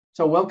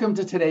So welcome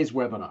to today's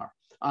webinar.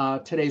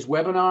 Today's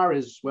webinar,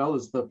 as well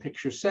as the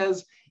picture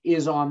says,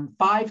 is on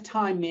 5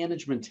 time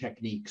management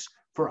techniques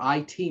for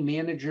IT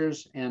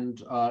managers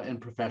and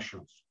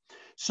professionals.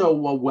 So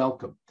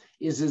welcome.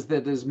 Is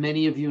that, as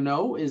many of you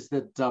know, is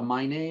that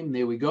my name,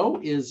 there we go,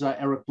 is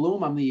Eric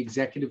Bloom. I'm the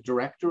Executive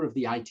Director of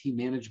the IT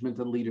Management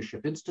and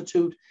Leadership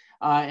Institute,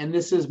 and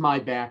this is my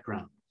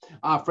background.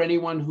 For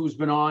anyone who's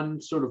been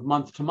on sort of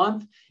month to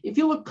month, if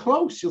you look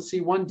close, you'll see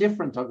one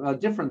difference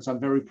I'm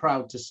very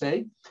proud to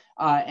say.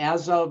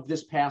 As of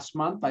this past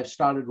month, I've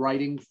started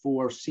writing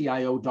for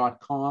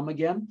CIO.com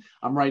again.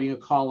 I'm writing a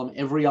column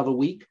every other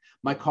week.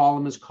 My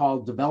column is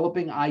called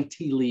Developing IT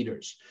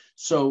Leaders.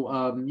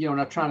 So,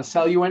 not trying to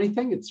sell you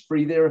anything. It's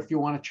free there if you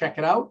want to check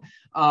it out.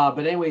 But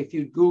anyway, if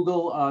you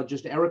Google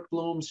just Eric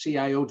Bloom,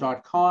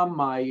 CIO.com,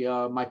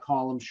 my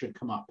column should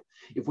come up.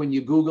 If when you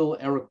Google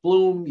Eric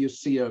Bloom, you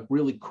see a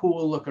really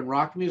cool looking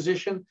rock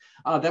musician,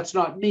 that's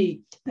not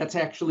me. That's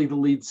actually the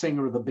lead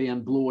singer of the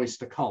band Blue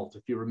Oyster Cult,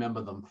 if you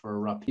remember them,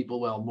 for people,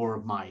 well, more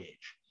of my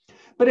age.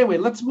 But anyway,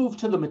 let's move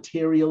to the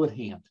material at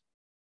hand.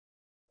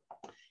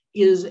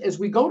 As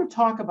we go to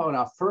talk about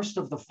our first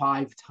of the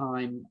 5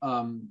 time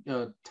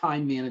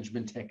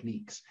management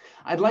techniques,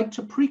 I'd like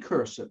to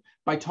precurse it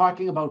by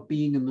talking about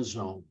being in the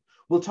zone.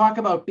 We'll talk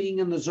about being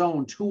in the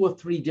zone 2 or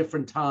 3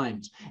 different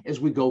times as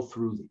we go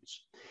through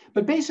these.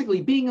 But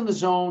basically, being in the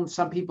zone,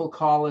 some people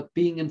call it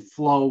being in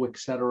flow,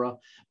 etc.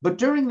 But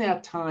during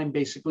that time,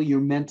 basically, you're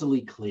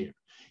mentally clear.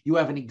 You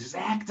have an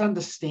exact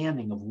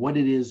understanding of what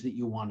it is that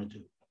you want to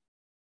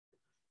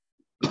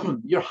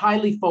do. You're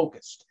highly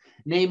focused.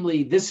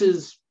 Namely, this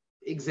is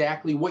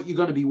exactly what you're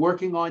going to be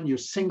working on. You're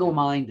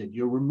single-minded.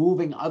 You're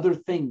removing other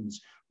things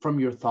from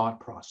your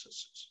thought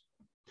processes.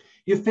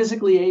 You're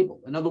physically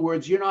able. In other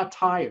words, you're not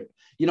tired.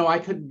 I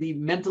could be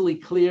mentally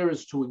clear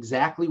as to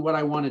exactly what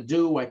I want to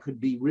do. I could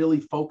be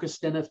really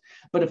focused in it.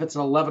 But if it's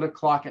 11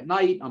 o'clock at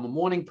night, I'm a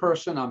morning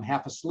person, I'm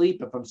half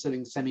asleep. If I'm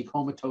sitting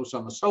semi-comatose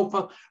on the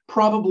sofa,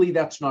 probably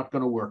that's not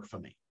going to work for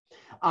me.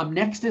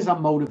 Next is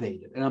I'm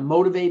motivated, and I'm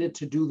motivated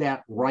to do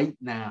that right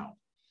now.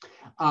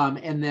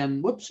 And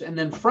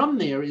then from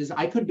there is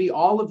I could be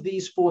all of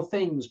these 4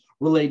 things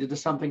related to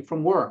something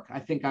from work. I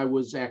think I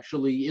was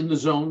actually in the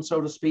zone, so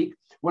to speak,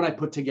 when I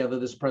put together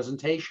this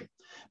presentation.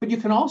 But you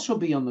can also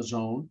be on the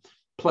zone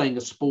playing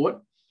a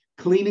sport,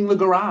 cleaning the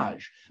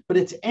garage. But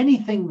it's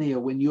anything there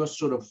when you're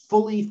sort of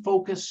fully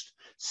focused,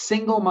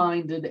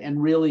 single-minded,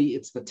 and really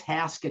it's the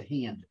task at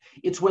hand.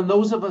 It's when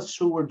those of us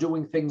who are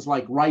doing things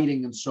like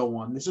writing and so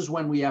on, this is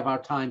when we have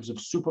our times of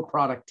super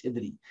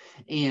productivity.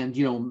 And,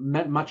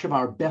 much of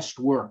our best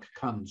work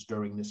comes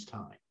during this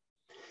time.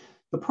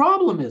 The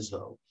problem is,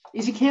 though,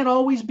 is you can't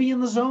always be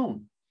in the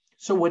zone.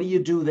 So what do you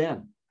do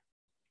then?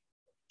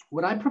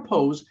 What I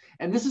propose,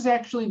 and this is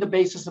actually the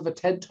basis of a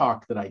TED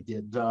Talk that I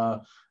did, I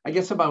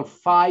guess about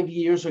 5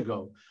 years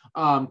ago,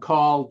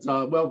 called,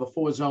 The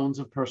 4 Zones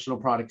of Personal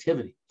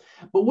Productivity.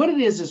 But what it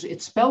is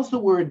it spells the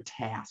word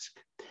task.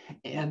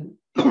 And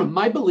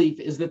my belief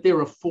is that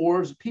there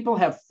are people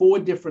have 4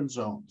 different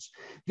zones.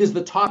 There's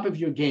the top of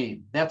your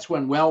game. That's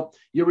when,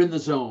 you're in the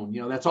zone.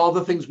 That's all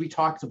the things we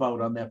talked about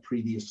on that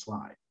previous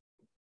slide.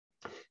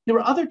 There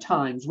are other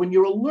times when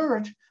you're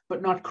alert,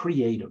 but not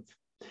creative.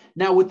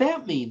 Now, what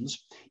that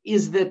means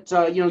is that,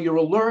 you're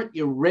alert,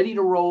 you're ready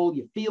to roll,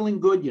 you're feeling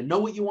good, you know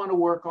what you want to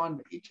work on,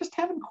 but you just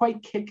haven't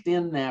quite kicked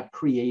in that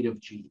creative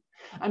gene.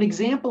 An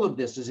example of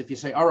this is if you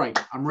say, all right,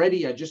 I'm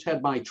ready. I just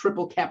had my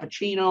triple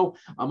cappuccino.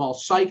 I'm all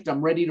psyched.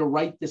 I'm ready to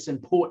write this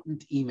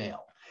important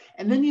email.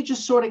 And then you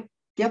just sort of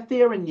get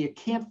there and you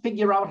can't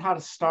figure out how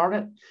to start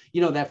it.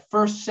 That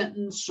first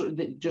sentence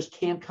that just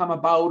can't come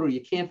about, or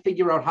you can't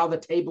figure out how the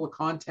table of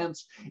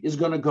contents is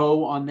going to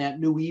go on that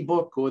new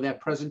ebook or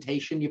that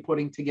presentation you're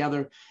putting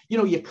together.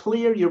 You're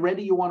clear, you're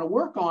ready, you want to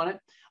work on it,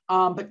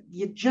 but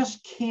you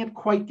just can't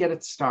quite get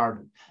it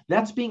started.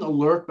 That's being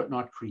alert but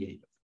not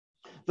creative.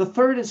 The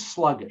third is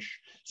sluggish.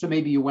 So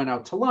maybe you went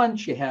out to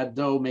lunch, you had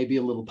maybe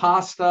a little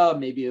pasta,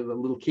 maybe a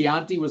little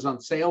Chianti was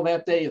on sale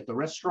that day at the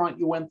restaurant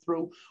you went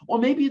through, or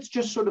maybe it's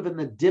just sort of in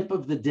the dip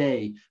of the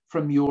day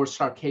from your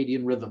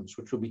circadian rhythms,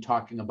 which we'll be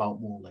talking about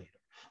more later.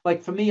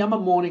 Like for me, I'm a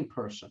morning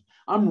person.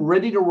 I'm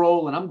ready to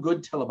roll and I'm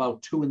good till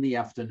about 2 in the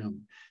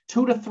afternoon.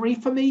 2 to 3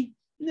 for me,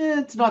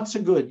 it's not so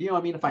good.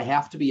 If I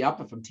have to be up,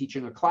 if I'm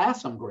teaching a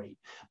class, I'm great.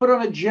 But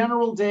on a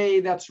general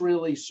day, that's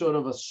really sort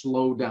of a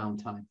slow down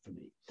time for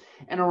me.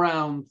 And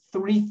around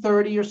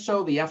 3:30 or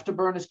so, the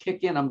afterburners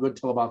kick in. I'm good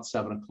till about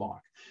 7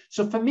 o'clock.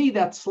 So for me,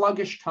 that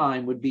sluggish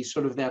time would be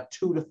sort of that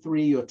 2 to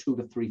 3 or 2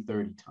 to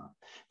 3:30 time.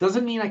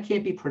 Doesn't mean I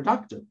can't be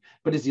productive,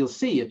 but as you'll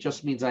see, it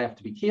just means I have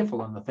to be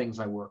careful on the things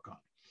I work on.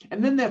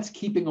 And then that's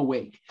keeping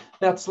awake.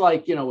 That's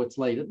like, it's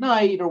late at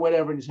night or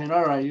whatever, and you're saying,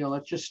 all right,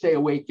 let's just stay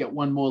awake, get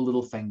one more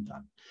little thing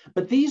done.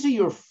 But these are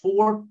your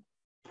 4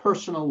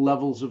 personal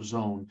levels of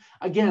zone,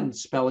 again,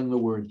 spelling the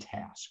word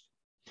task.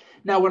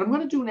 Now, what I'm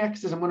going to do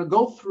next is I'm going to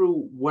go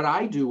through what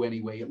I do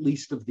anyway, at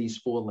least of these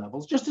 4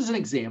 levels, just as an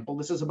example.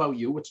 This is about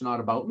you. It's not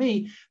about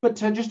me, but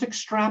to just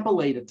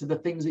extrapolate it to the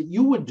things that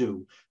you would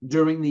do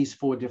during these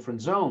 4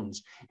 different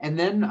zones. And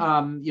then,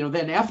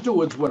 then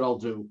afterwards, what I'll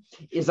do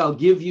is I'll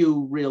give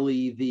you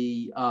really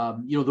the,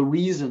 the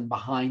reason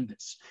behind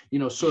this,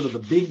 sort of the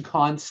big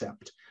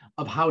concept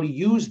of how to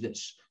use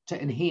this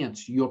to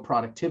enhance your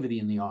productivity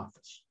in the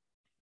office.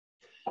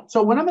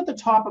 So when I'm at the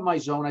top of my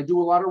zone, I do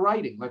a lot of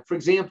writing. Like, for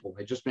example,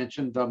 I just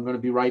mentioned I'm going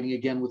to be writing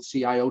again with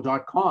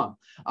CIO.com.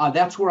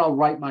 That's where I'll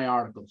write my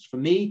articles. For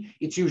me,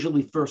 it's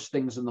usually first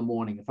things in the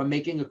morning. If I'm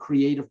making a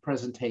creative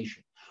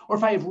presentation, or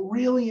if I have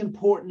really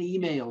important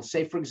emails,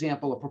 say, for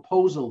example, a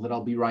proposal that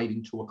I'll be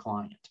writing to a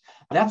client.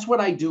 That's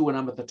what I do when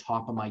I'm at the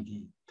top of my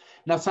game.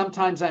 Now,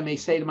 sometimes I may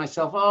say to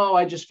myself, oh,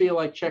 I just feel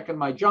like checking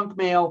my junk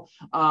mail.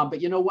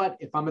 But you know what?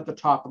 If I'm at the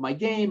top of my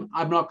game,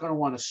 I'm not going to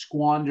want to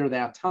squander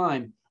that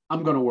time.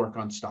 I'm going to work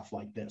on stuff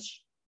like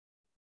this.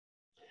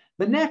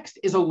 The next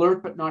is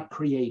alert but not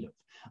creative.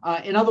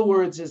 In other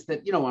words, is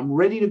that, I'm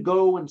ready to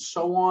go and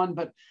so on,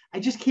 but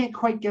I just can't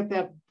quite get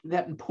that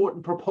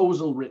important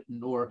proposal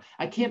written, or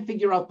I can't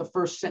figure out the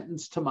first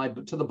sentence to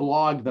the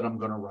blog that I'm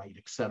going to write,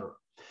 etc.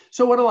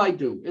 So what I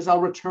do is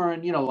I'll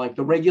return, like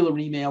the regular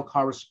email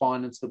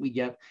correspondence that we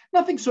get,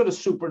 nothing sort of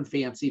super and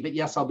fancy, but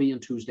yes, I'll be in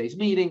Tuesday's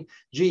meeting.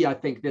 Gee, I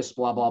think this,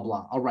 blah, blah,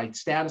 blah. I'll write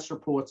status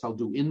reports. I'll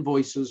do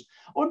invoices,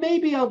 or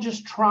maybe I'll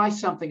just try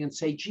something and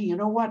say, gee, you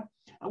know what?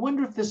 I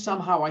wonder if this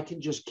somehow I can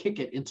just kick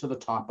it into the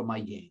top of my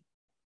game.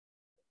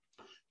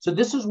 So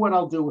this is what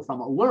I'll do if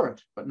I'm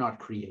alert, but not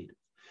creative.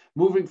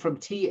 Moving from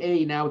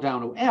TA now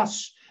down to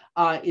S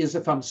is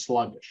if I'm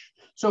sluggish.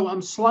 So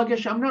I'm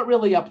sluggish. I'm not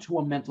really up to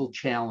a mental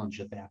challenge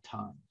at that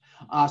time.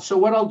 So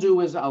what I'll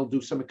do is I'll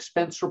do some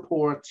expense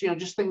reports,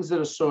 just things that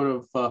are sort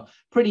of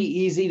pretty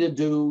easy to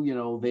do.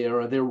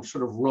 They're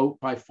sort of wrote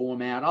by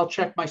format. I'll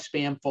check my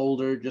spam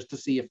folder just to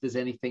see if there's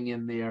anything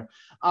in there.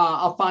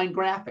 I'll find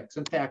graphics.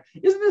 In fact,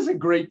 isn't this a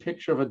great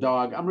picture of a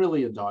dog? I'm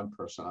really a dog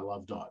person. I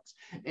love dogs.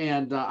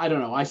 And I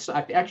don't know, I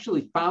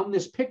actually found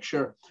this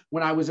picture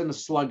when I was in a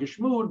sluggish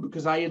mood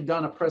because I had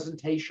done a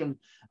presentation.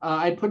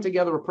 I had put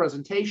together a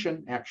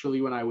presentation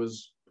actually when I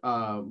was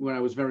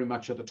very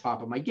much at the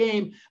top of my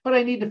game, but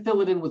I need to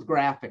fill it in with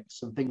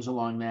graphics and things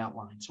along that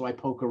line. So I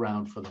poke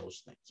around for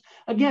those things.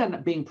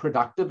 Again, being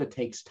productive, it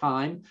takes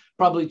time.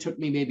 Probably took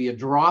me maybe a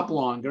drop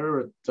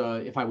longer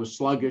if I was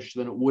sluggish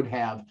than it would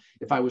have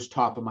if I was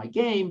top of my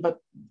game, but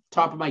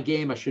top of my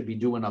game, I should be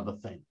doing other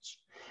things.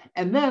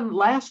 And then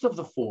last of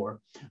the 4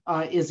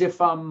 is if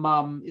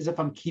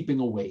I'm keeping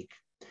awake.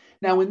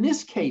 Now, in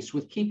this case,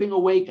 with keeping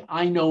awake,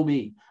 I know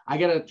me. I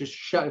got to just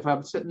shut. If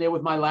I'm sitting there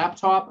with my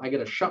laptop, I got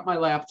to shut my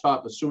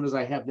laptop as soon as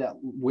I have that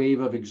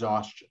wave of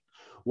exhaustion.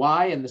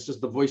 Why? And this is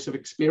the voice of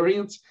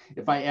experience.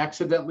 If I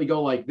accidentally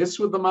go like this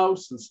with the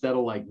mouse instead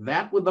of like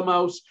that with the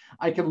mouse,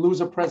 I can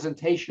lose a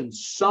presentation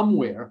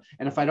somewhere.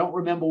 And if I don't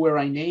remember where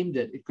I named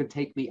it, it could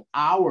take me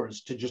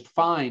hours to just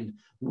find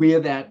where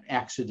that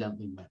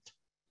accidentally went.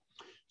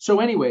 So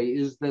anyway,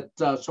 is that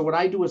so what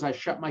I do is I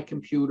shut my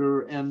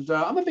computer, and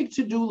I'm a big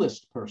to-do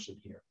list person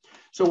here.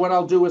 So what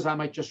I'll do is I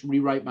might just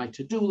rewrite my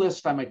to-do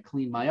list. I might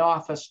clean my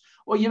office,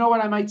 or you know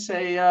what, I might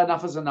say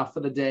enough is enough for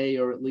the day,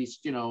 or at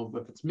least,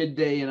 if it's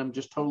midday and I'm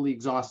just totally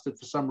exhausted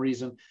for some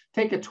reason,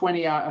 take a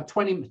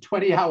 20-minute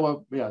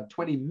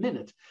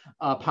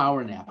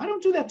power nap. I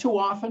don't do that too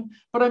often,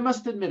 but I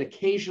must admit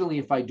occasionally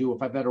if I've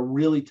had a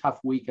really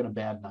tough week and a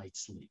bad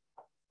night's sleep.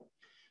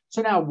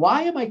 So now,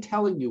 why am I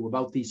telling you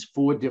about these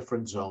 4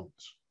 different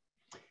zones?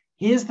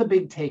 Here's the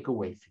big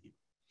takeaway for you.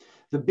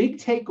 The big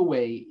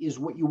takeaway is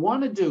what you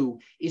want to do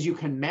is you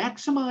can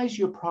maximize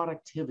your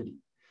productivity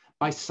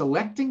by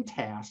selecting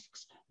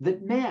tasks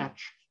that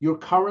match your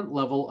current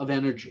level of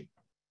energy.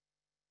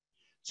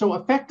 So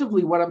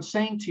effectively, what I'm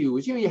saying to you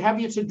is, you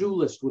have your to-do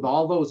list with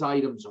all those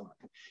items on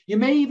it. You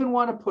may even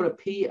want to put a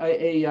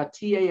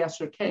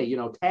TAS or K,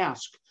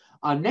 task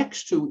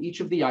next to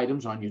each of the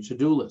items on your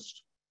to-do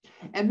list.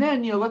 And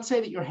then, let's say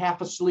that you're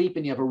half asleep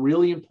and you have a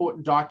really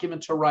important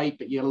document to write,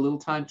 but you had a little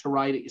time to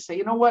write it. You say,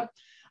 you know what?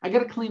 I got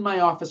to clean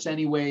my office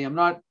anyway. I'm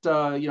not,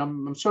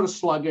 I'm sort of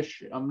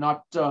sluggish. I'm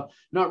not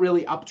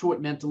really up to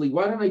it mentally.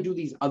 Why don't I do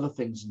these other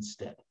things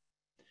instead?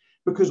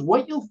 Because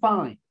what you'll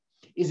find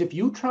is if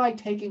you try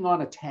taking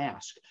on a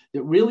task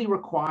that really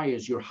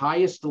requires your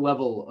highest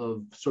level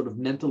of sort of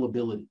mental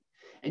ability,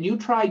 and you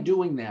try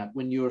doing that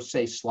when you're,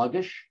 say,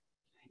 sluggish,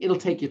 it'll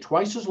take you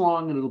twice as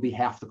long and it'll be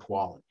half the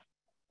quality.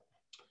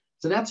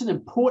 So that's an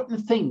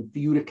important thing for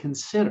you to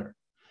consider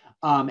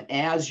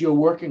as you're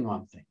working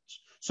on things.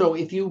 So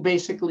if you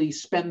basically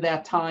spend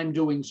that time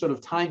doing sort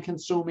of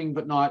time-consuming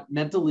but not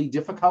mentally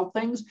difficult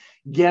things,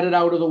 get it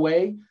out of the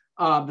way.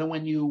 Then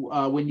when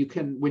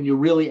you're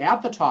really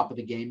at the top of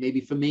the game,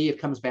 maybe for me it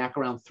comes back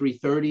around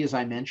 3:30, as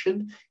I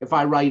mentioned. If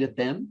I write it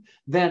then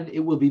it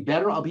will be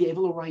better. I'll be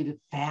able to write it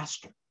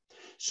faster.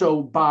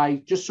 So by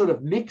just sort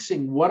of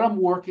mixing what I'm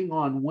working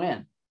on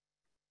when,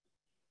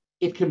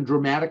 it can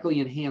dramatically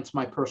enhance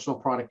my personal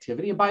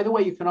productivity. And by the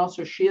way, you can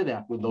also share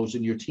that with those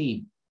in your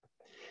team.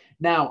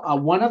 Now,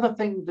 one other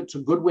thing that's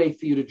a good way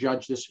for you to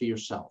judge this for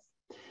yourself,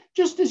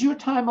 just as your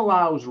time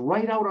allows,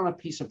 write out on a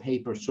piece of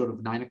paper, sort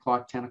of 9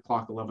 o'clock, 10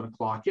 o'clock, 11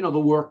 o'clock,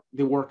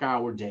 the work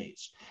hour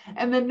days.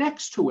 And then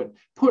next to it,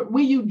 put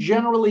where you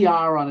generally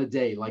are on a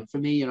day. Like for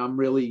me, I'm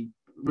really,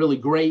 really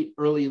great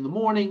early in the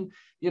morning,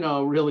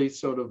 really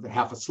sort of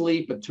half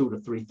asleep at 2 to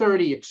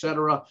 3:30, et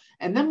cetera.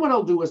 And then what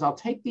I'll do is I'll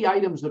take the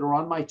items that are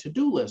on my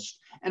to-do list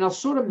and I'll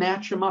sort of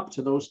match them up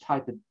to those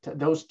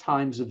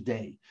times of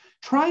day.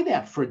 Try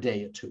that for a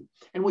day or two.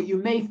 And what you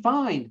may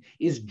find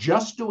is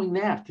just doing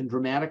that can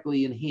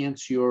dramatically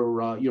enhance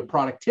your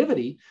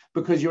productivity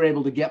because you're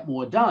able to get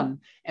more done.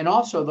 And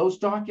also those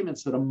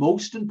documents that are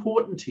most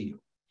important to you,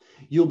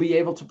 you'll be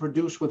able to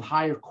produce with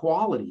higher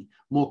quality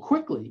more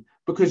quickly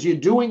because you're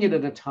doing it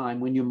at a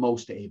time when you're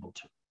most able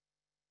to.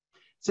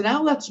 So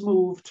now let's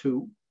move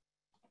to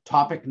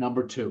topic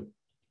number 2.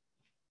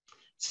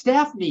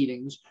 Staff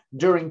meetings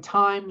during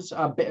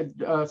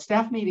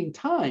staff meeting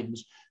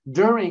times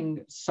during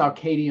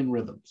circadian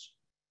rhythms.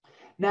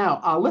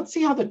 Now, let's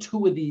see how the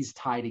two of these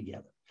tie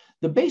together.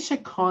 The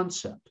basic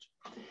concept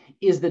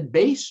is that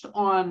based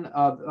on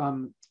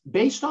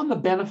the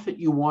benefit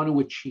you want to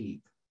achieve,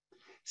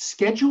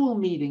 schedule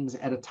meetings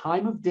at a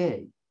time of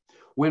day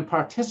when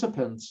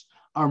participants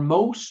are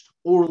most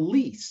or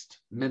least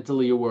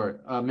mentally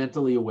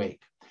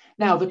awake.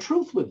 Now, the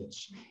truth with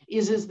this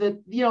is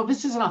that,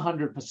 this isn't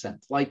 100%.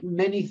 Like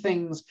many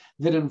things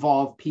that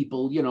involve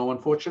people,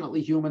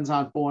 unfortunately, humans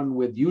aren't born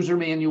with user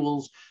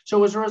manuals.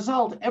 So as a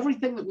result,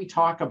 everything that we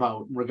talk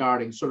about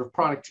regarding sort of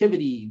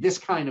productivity, this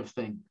kind of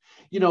thing,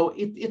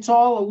 it's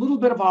all a little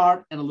bit of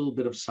art and a little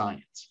bit of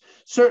science.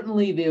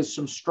 Certainly, there's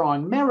some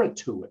strong merit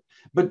to it,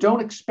 but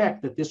don't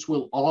expect that this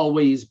will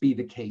always be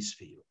the case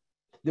for you.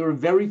 There are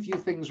very few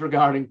things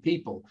regarding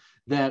people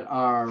that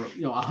are,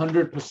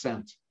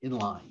 100% in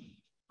line.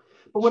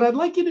 But what I'd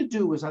like you to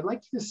do is I'd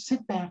like you to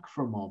sit back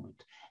for a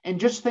moment and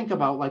just think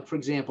about, like, for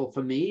example,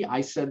 for me,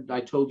 I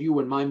told you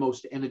when my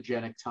most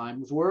energetic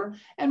times were,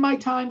 and my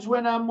times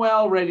when I'm,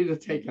 ready to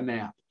take a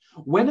nap.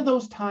 When are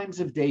those times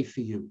of day for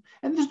you?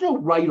 And there's no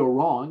right or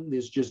wrong.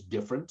 There's just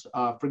different.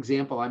 For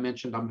example, I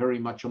mentioned I'm very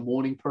much a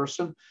morning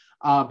person.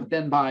 But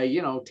then by,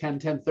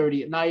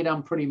 10:30 at night,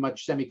 I'm pretty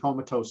much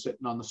semi-comatose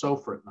sitting on the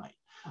sofa at night.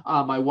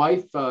 My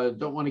wife,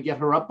 don't want to get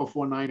her up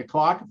before 9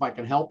 o'clock if I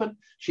can help it.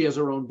 She has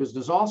her own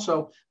business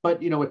also.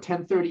 But, at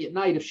 10:30 at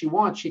night, if she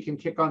wants, she can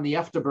kick on the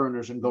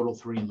afterburners and go till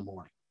 3 in the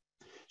morning.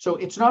 So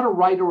it's not a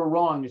right or a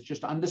wrong. It's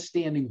just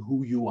understanding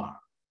who you are.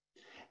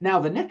 Now,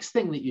 the next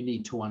thing that you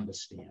need to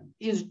understand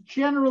is,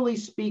 generally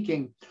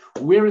speaking,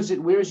 where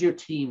is your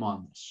team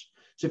on this?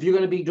 So if you're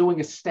going to be doing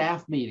a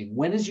staff meeting,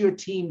 when is your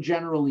team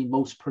generally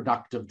most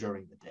productive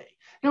during the day?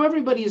 Now,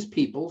 everybody is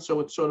people,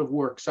 so it sort of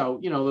works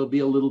out, there'll be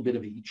a little bit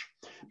of each.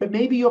 But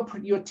maybe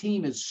your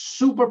team is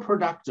super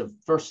productive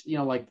first,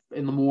 like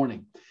in the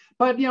morning.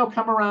 But,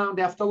 come around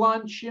after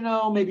lunch,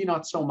 maybe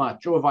not so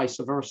much, or vice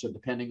versa,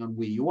 depending on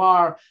where you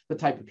are, the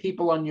type of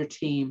people on your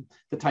team,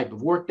 the type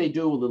of work they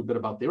do, a little bit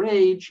about their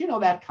age,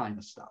 that kind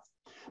of stuff.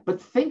 But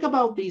think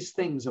about these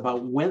things,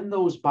 about when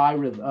those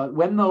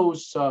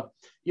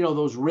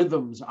those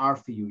rhythms are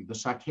for you, the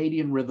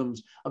circadian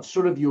rhythms of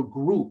sort of your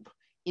group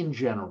in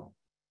general.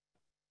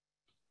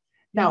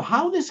 Now,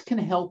 how this can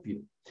help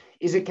you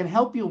is it can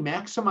help you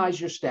maximize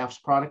your staff's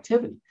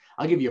productivity.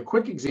 I'll give you a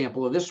quick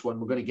example of this one.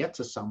 We're going to get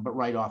to some, but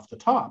right off the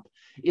top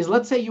is,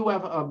 let's say you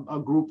have a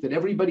group that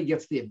everybody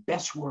gets their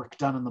best work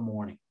done in the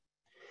morning.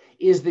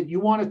 Is that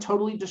you want to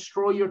totally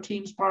destroy your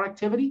team's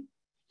productivity?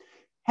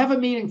 Have a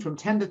meeting from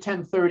 10 to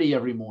 10:30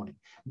 every morning,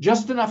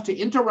 just enough to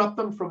interrupt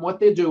them from what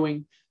they're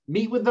doing,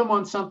 meet with them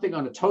on something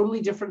on a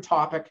totally different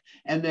topic,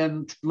 and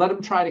then let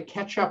them try to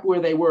catch up where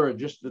they were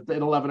just at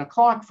 11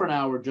 o'clock for an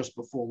hour just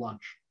before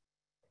lunch.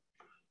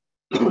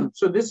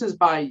 So this is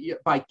by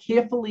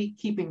carefully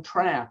keeping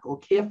track, or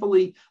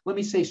carefully, let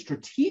me say,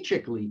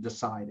 strategically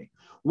deciding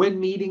when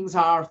meetings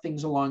are,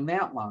 things along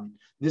that line.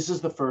 This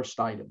is the first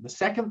item. The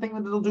second thing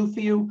that it'll do for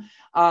you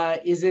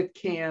is it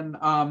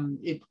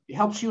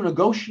helps you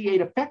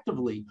negotiate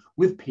effectively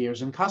with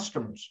peers and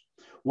customers.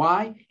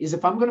 Why? Is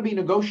if I'm going to be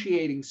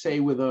negotiating, say,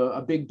 with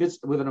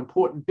with an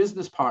important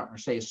business partner,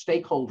 say a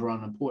stakeholder on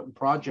an important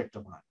project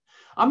of mine,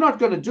 I'm not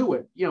going to do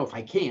it, if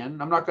I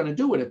can, I'm not going to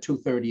do it at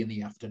 2:30 in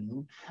the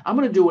afternoon. I'm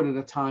going to do it at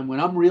a time when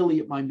I'm really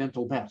at my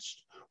mental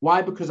best.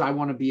 Why? Because I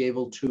want to be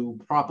able to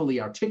properly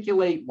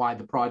articulate why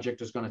the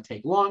project is going to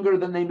take longer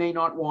than they may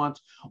not want,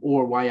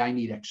 or why I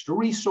need extra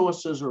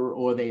resources,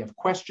 or they have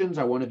questions.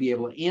 I want to be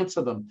able to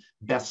answer them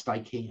best I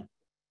can.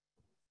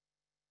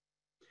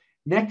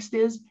 Next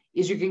is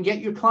you can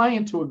get your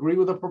client to agree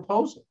with a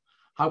proposal.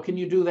 How can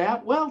you do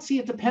that? Well, see,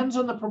 it depends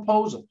on the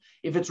proposal.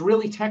 If it's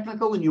really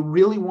technical and you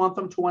really want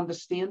them to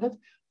understand it,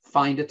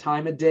 find a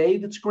time of day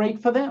that's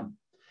great for them.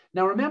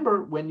 Now,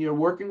 remember, when you're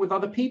working with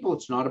other people,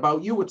 it's not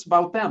about you, it's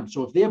about them.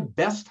 So if their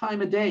best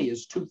time of day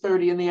is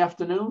 2:30 in the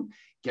afternoon,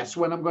 guess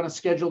when I'm going to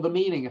schedule the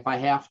meeting if I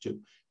have to?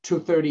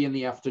 2:30 in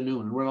the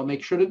afternoon. And what I'll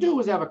make sure to do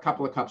is have a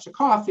couple of cups of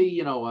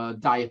coffee, a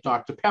Diet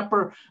Dr.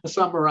 Pepper, or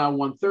something around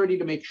 1:30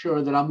 to make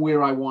sure that I'm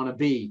where I want to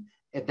be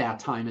at that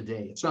time of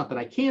day. It's not that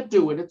I can't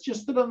do it. It's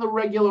just that on the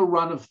regular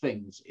run of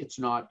things, it's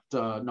not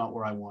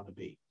where I want to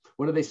be.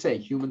 What do they say?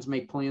 Humans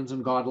make plans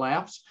and God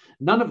laughs.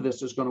 None of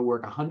this is going to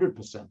work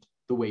 100%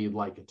 the way you'd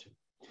like it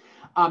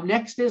to.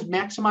 Next is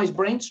maximize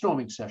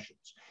brainstorming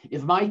sessions.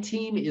 If my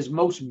team is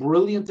most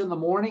brilliant in the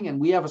morning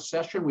and we have a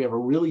session, we have a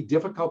really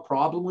difficult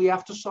problem we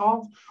have to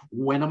solve,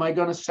 when am I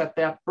going to set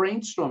that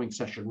brainstorming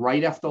session?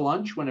 Right after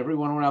lunch when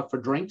everyone went out for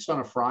drinks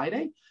on a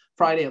Friday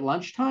at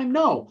lunchtime?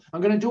 No,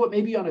 I'm going to do it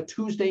maybe on a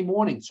Tuesday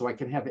morning so I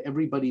can have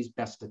everybody's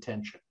best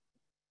attention.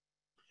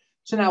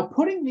 So now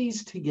putting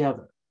these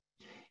together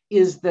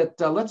is that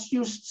let's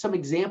use some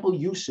example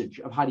usage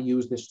of how to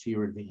use this to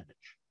your advantage.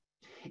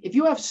 If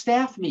you have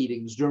staff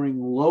meetings during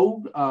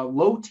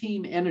low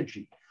team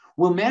energy,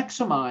 will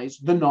maximize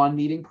the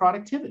non-meeting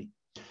productivity.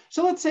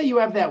 So let's say you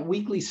have that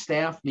weekly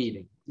staff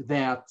meeting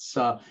that's,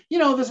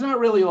 there's not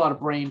really a lot of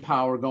brain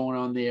power going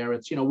on there.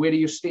 It's, where do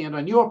you stand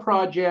on your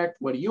project?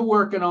 What are you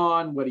working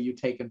on? What are you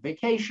taking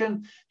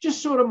vacation?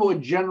 Just sort of more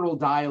general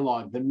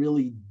dialogue than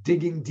really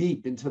digging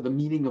deep into the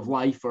meaning of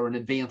life or an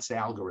advanced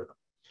algorithm.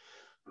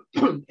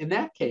 In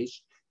that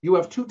case, you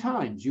have two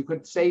times. You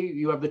could say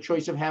you have the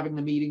choice of having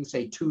the meeting,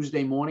 say,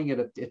 Tuesday morning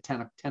at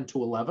 10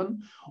 to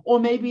 11, or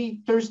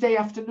maybe Thursday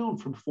afternoon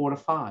from 4 to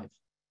 5.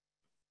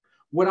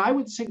 What I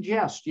would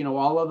suggest,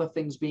 all other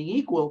things being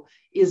equal,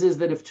 is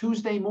that if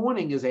Tuesday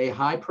morning is a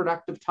high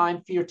productive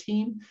time for your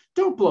team,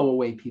 don't blow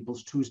away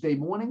people's Tuesday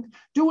morning.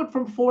 Do it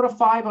from 4 to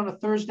 5 on a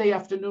Thursday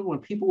afternoon when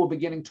people were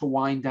beginning to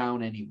wind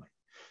down anyway.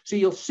 So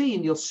you'll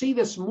see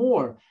this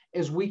more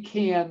as we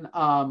can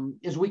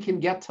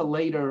get to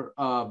later.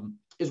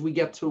 As we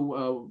get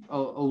to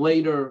a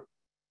later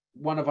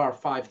one of our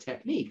 5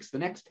 techniques. The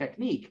next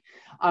technique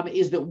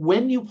is that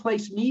when you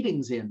place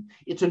meetings in,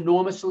 it's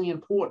enormously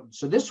important.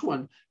 So this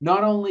one,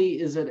 not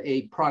only is it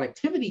a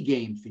productivity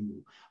gain for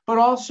you, but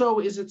also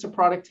it's a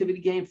productivity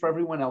gain for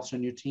everyone else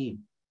on your team.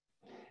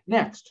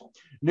 Next,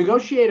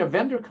 negotiate a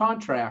vendor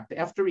contract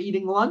after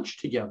eating lunch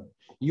together.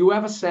 You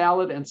have a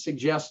salad and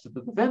suggest that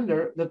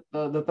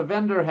the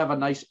vendor have a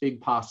nice big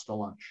pasta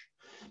lunch.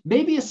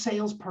 Maybe a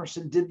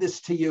salesperson did this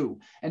to you,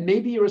 and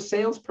maybe you're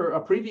a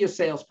previous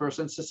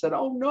salesperson said,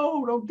 "Oh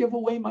no, don't give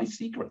away my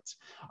secrets."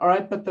 All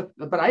right,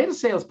 but I had a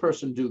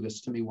salesperson do this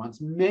to me once,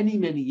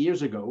 many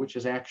years ago, which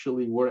is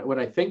actually what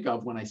I think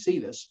of when I see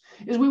this.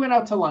 Is we went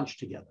out to lunch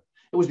together.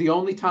 It was the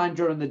only time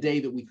during the day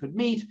that we could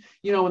meet,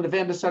 and the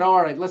vendor said,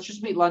 "All right, let's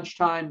just meet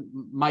lunchtime.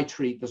 My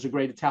treat. There's a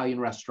great Italian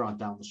restaurant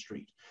down the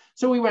street."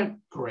 So we went,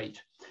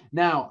 great.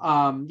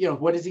 Now,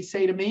 what does he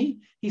say to me?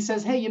 He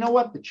says, "Hey, you know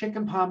what? The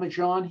chicken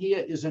parmesan here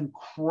is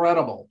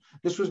incredible."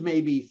 This was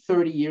maybe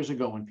 30 years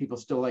ago when people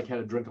still had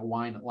a drink of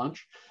wine at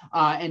lunch.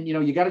 And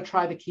you got to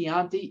try the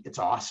Chianti. It's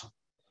awesome.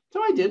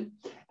 So I did.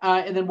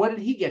 And then what did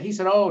he get? He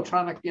said, "Oh,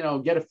 trying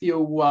to, get a few,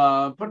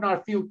 putting on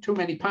a few too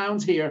many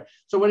pounds here."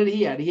 So what did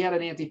he have? He had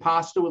an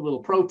antipasta with a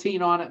little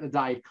protein on it and a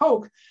Diet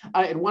Coke.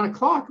 At 1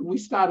 o'clock, when we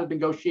started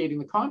negotiating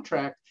the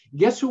contract,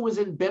 guess who was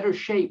in better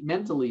shape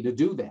mentally to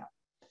do that?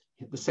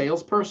 The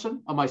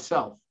salesperson or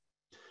myself?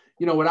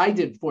 What I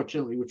did,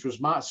 fortunately, which was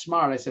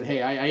smart, I said,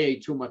 "Hey, I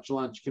ate too much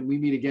lunch. Can we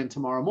meet again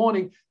tomorrow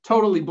morning?"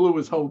 Totally blew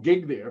his whole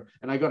gig there,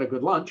 and I got a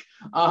good lunch.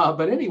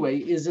 But anyway,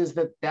 is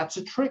that's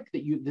a trick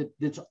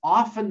that's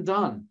often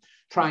done,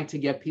 trying to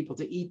get people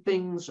to eat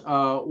things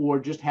or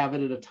just have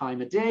it at a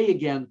time of day,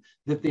 again,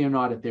 that they're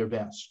not at their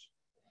best.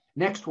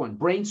 Next one,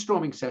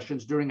 brainstorming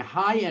sessions during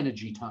high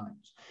energy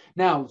times.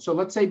 Now, so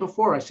let's say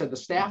before I said the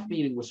staff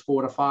meeting was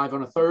 4 to 5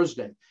 on a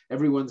Thursday.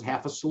 Everyone's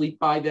half asleep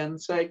by then,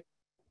 say.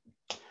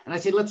 And I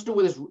say, let's do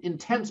this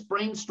intense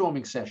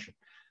brainstorming session.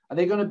 Are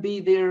they going to be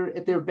there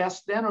at their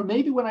best then? Or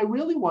maybe when I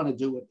really want to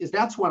do it,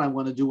 that's what I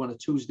want to do on a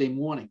Tuesday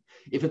morning,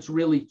 if it's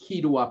really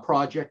key to our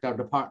project, our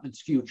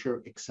department's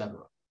future,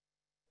 etc.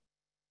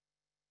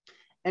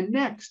 And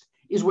next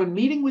is when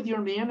meeting with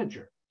your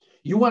manager,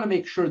 you want to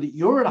make sure that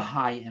you're at a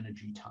high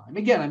energy time.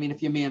 Again,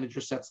 if your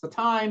manager sets the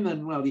time,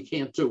 then, well, you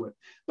can't do it.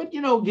 But,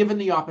 given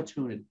the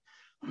opportunity.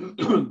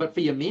 But for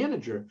your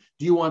manager,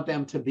 do you want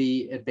them to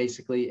be at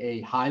basically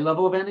a high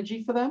level of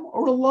energy for them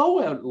or a low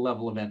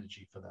level of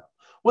energy for them?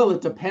 Well,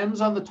 it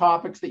depends on the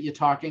topics that you're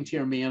talking to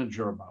your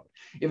manager about.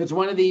 If it's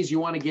one of these, you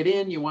want to get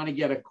in, you want to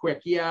get a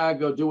quick,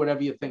 go do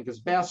whatever you think is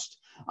best,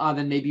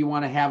 then maybe you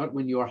want to have it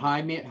when you're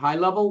high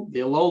level,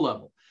 they're low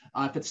level.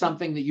 If it's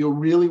something that you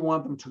really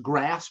want them to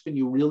grasp and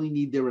you really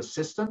need their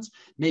assistance,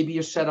 maybe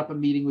you set up a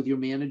meeting with your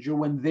manager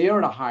when they're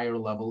at a higher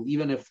level,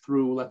 even if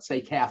through, let's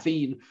say,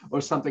 caffeine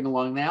or something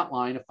along that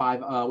line, a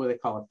 5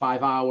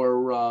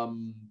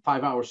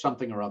 hour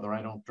something or other.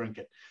 I don't drink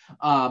it.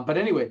 But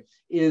anyway,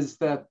 is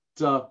that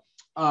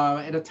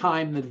at a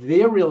time that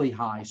they're really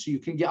high, so you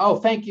can get,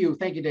 thank you,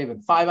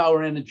 David, 5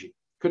 hour energy.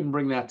 Couldn't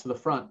bring that to the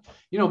front.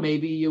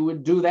 Maybe you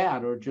would do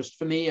that, or just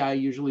for me, I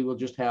usually will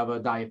just have a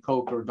Diet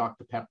Coke or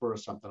Dr. Pepper or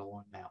something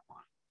along that line.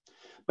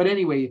 But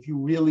anyway, if you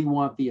really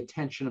want the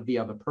attention of the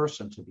other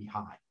person to be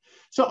high.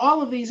 So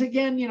all of these,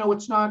 again,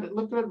 it's not,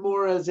 look at it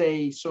more as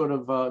a sort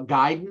of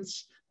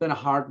guidance than a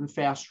hard and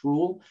fast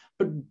rule.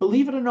 But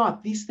believe it or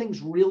not, these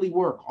things really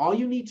work. All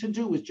you need to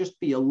do is just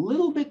be a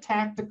little bit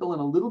tactical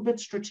and a little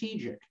bit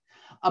strategic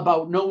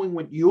about knowing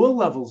what your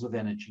levels of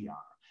energy are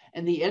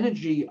and the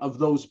energy of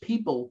those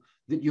people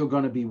that you're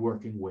going to be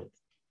working with.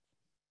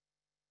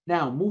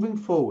 Now, moving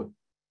forward,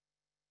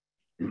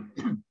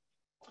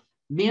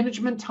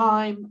 management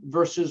time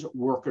versus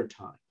worker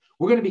time.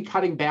 We're going to be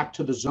cutting back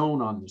to the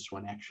zone on this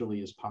one,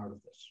 actually, as part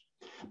of this.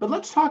 But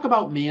let's talk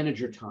about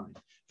manager time.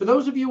 For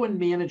those of you in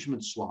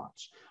management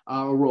slots,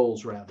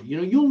 roles rather,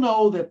 you'll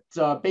know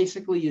that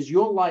basically is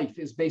your life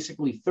is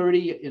basically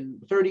 30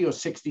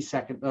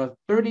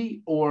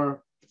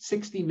 or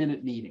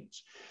 60-minute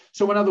meetings.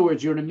 So in other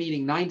words, you're in a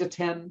meeting 9 to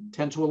 10,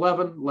 10 to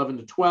 11, 11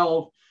 to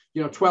 12,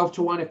 12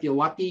 to 1 if you're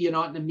lucky, you're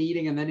not in a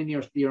meeting, and then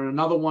you're in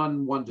another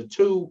one, 1 to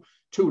 2,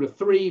 2 to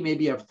 3,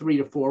 maybe you have 3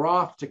 to 4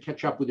 off to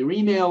catch up with your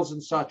emails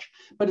and such.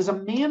 But as a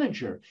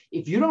manager,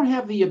 if you don't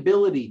have the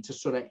ability to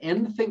sort of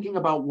end thinking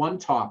about one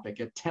topic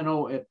at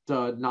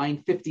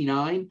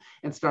 9:59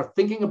 and start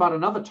thinking about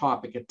another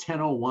topic at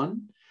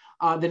 10:01,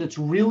 then it's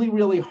really,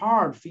 really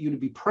hard for you to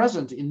be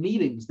present in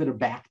meetings that are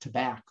back to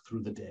back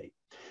through the day.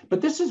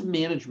 But this is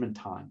management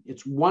time.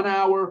 It's 1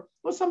 hour,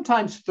 or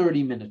sometimes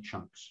 30-minute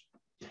chunks.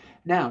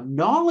 Now,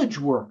 knowledge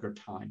worker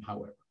time,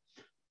 however,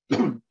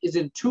 is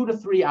in 2 to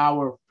 3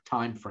 hour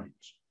time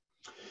frames.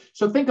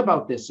 So think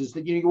about this, is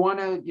that you want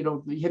to,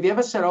 have you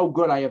ever said, oh,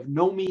 good, I have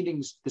no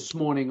meetings this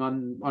morning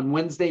on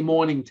Wednesday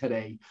morning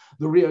today.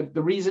 The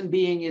reason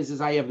being is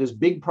I have this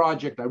big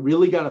project I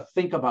really got to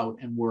think about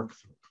and work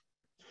through.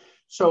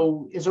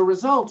 So as a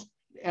result,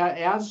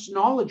 as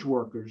knowledge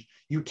workers,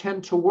 you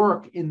tend to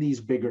work in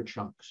these bigger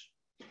chunks.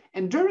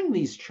 And during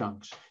these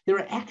chunks, there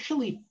are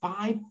actually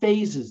 5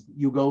 phases that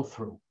you go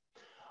through.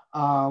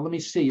 Let me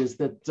see, is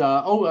that,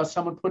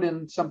 someone put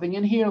in something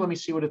in here. Let me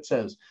see what it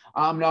says.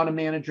 I'm not a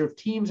manager of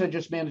teams. I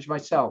just manage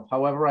myself.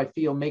 However, I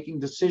feel making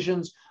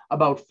decisions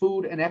about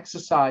food and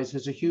exercise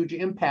has a huge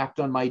impact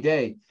on my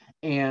day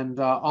and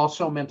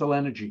also mental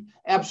energy.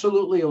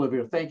 Absolutely,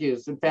 Olivia. Thank you.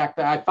 In fact,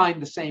 I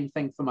find the same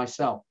thing for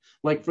myself.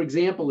 Like, for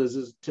example,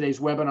 is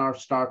today's webinar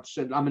starts,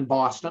 I'm in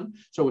Boston,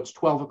 so it's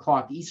 12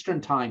 o'clock Eastern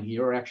time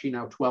here, or actually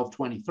now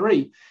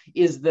 12:23,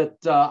 is that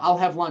I'll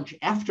have lunch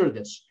after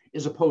this,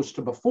 as opposed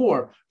to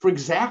before, for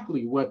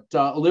exactly what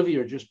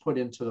Olivia just put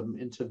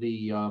into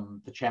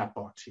the chat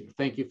box here.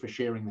 Thank you for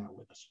sharing that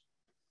with us.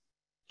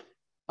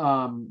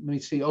 Let me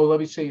see.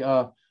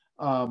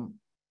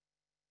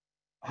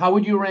 How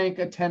would you rank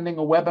attending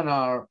a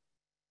webinar?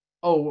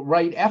 Oh,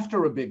 right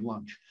after a big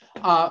lunch.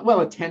 Well,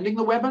 attending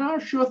the webinar,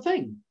 sure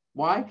thing.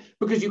 Why?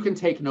 Because you can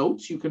take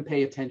notes, you can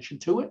pay attention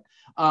to it.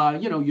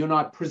 You're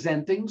not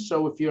presenting.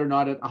 So if you're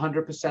not at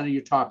 100% of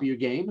your top of your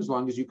game, as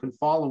long as you can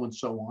follow and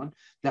so on,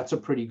 that's a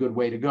pretty good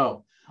way to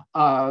go.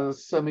 So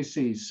let me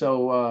see.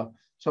 So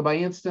by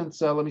instance,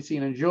 let me see,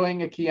 and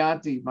enjoying a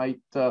Chianti might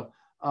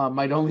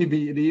only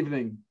be an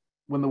evening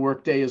when the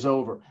workday is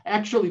over.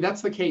 Actually,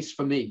 that's the case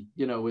for me,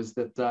 is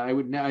that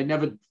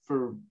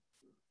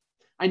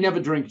I never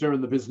drink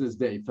during the business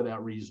day for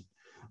that reason.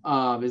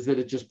 Is that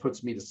it just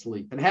puts me to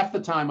sleep. And half the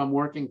time I'm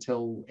working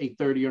till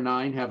 8:30 or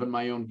 9, having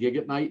my own gig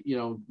at night,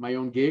 my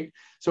own gig.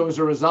 So as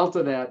a result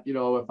of that,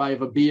 if I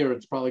have a beer,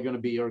 it's probably going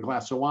to be, or a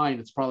glass of wine,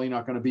 it's probably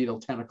not going to be till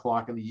 10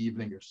 o'clock in the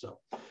evening or so.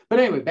 But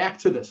anyway, back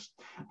to this,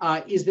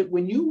 is that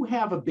when you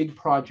have a big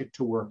project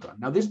to work on,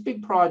 now this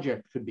big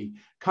project could be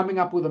coming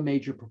up with a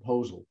major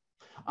proposal,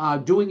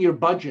 doing your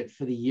budget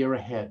for the year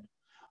ahead,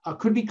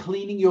 could be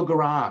cleaning your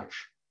garage,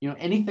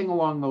 anything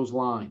along those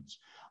lines.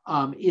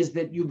 Is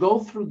that you go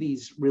through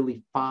these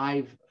really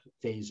 5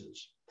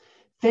 phases.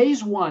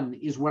 Phase 1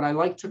 is what I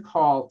like to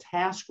call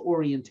task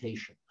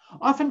orientation,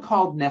 often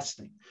called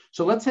nesting.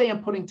 So let's say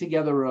I'm putting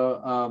together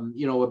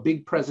a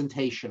big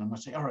presentation. I'm going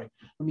to say, all right,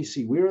 let me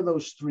see, where are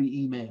those 3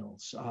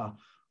 emails?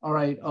 All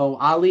right,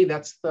 Ali,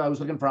 I was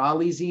looking for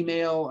Ali's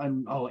email,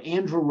 and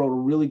Andrew wrote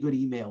a really good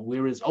email.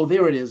 Where is,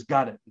 there it is,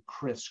 got it.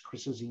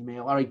 Chris's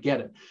email, all right,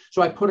 get it.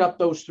 So I put up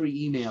those 3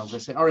 emails. I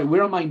say, all right,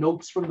 where are my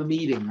notes from the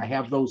meeting? I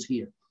have those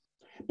here.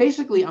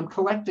 Basically, I'm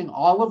collecting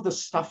all of the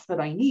stuff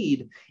that I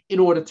need in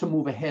order to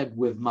move ahead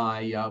with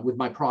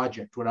my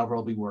project, whatever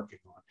I'll be working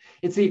on.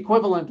 It's the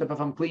equivalent of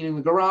if I'm cleaning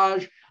the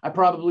garage, I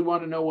probably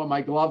want to know where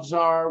my gloves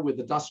are with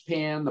the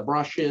dustpan, the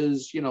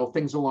brushes,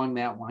 things along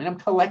that line. I'm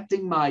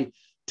collecting my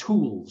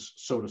tools,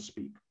 so to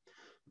speak.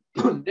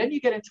 Then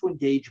you get into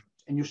engagement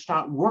and you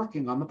start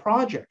working on the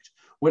project,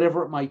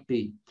 whatever it might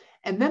be.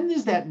 And then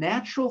there's that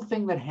natural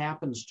thing that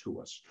happens to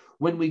us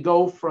when we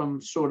go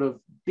from sort of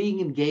being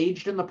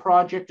engaged in the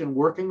project and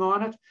working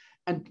on it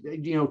and,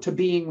 to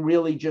being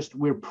really just,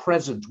 we're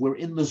present, we're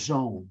in the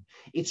zone.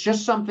 It's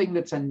just something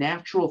that's a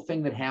natural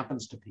thing that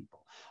happens to people.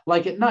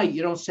 Like at night,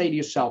 you don't say to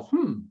yourself,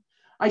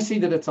 I see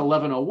that it's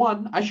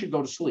 11:01, I should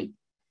go to sleep.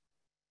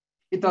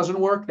 It doesn't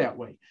work that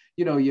way.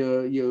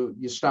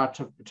 You start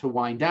to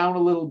wind down a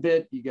little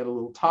bit, you get a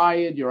little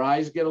tired, your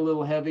eyes get a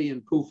little heavy,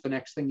 and poof, the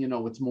next thing you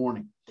know, it's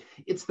morning.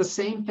 It's the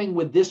same thing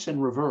with this in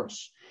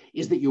reverse,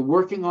 is that you're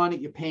working on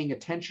it, you're paying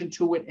attention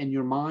to it, and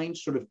your mind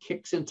sort of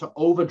kicks into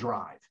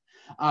overdrive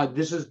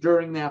This is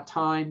during that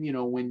time,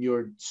 when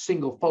you're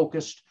single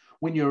focused,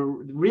 when you're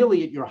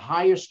really at your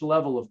highest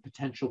level of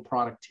potential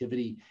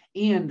productivity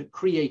and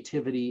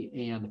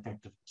creativity and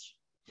effectiveness.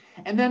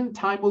 And then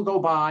time will go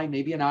by,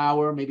 maybe an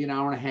hour, maybe an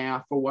hour and a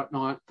half or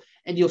whatnot,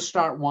 and you'll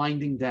start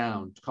winding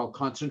down. It's called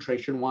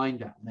concentration wind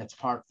down. That's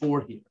part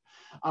 4 here.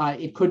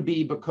 It could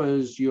be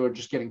because you're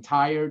just getting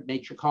tired,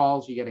 nature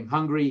calls, you're getting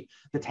hungry,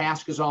 the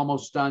task is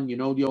almost done, you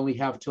only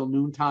have till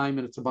noontime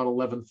and it's about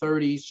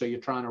 11:30, so you're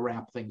trying to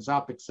wrap things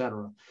up,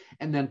 etc.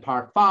 And then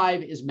part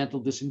 5 is mental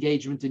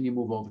disengagement, and you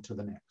move over to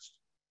the next.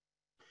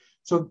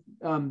 So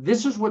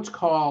this is what's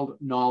called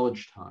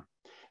knowledge time.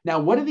 Now,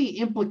 what are the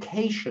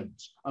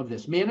implications of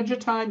this? Manager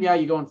time, yeah,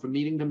 you're going from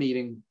meeting to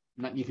meeting,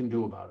 nothing you can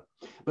do about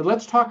it. But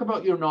let's talk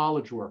about your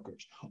knowledge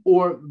workers,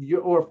 or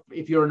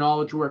if you're a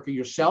knowledge worker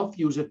yourself,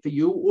 use it for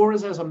you, or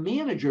as a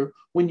manager,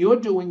 when you're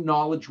doing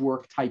knowledge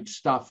work type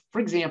stuff, for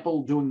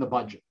example, doing the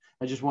budget.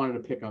 I just wanted to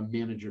pick a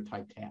manager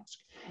type task.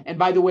 And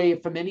by the way,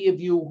 for many of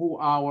you who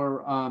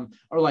are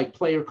like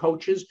player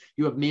coaches,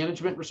 you have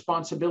management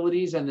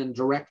responsibilities and then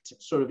direct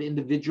sort of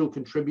individual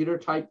contributor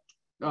type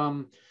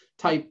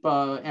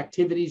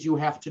activities you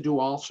have to do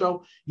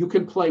also. You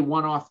can play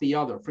one off the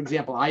other. For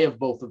example, I have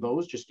both of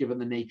those, just given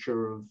the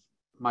nature of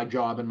my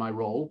job and my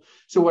role.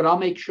 So what I'll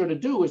make sure to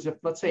do is, if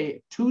let's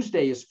say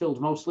Tuesday is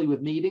filled mostly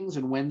with meetings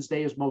and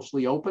Wednesday is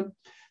mostly open,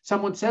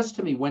 someone says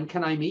to me, when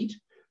can I meet?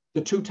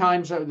 The two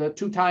times I'm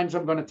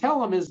going to tell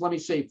them is, let me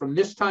say, from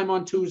this time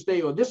on Tuesday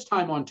or this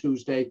time on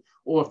Tuesday,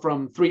 or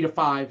from 3 to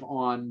 5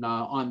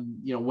 on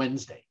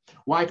Wednesday.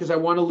 Why? Because I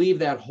want to leave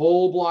that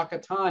whole block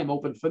of time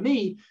open for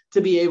me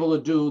to be able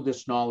to do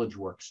this knowledge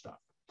work stuff.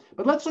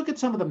 But let's look at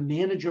some of the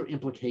manager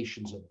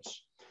implications of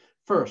this.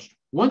 First,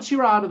 once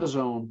you're out of the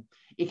zone,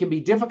 it can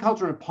be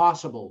difficult or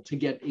impossible to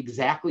get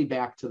exactly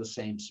back to the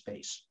same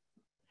space.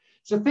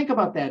 So think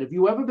about that. If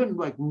you've ever been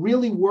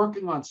really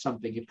working on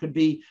something, it could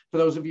be, for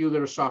those of you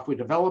that are software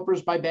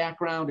developers by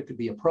background, it could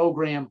be a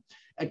program,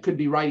 it could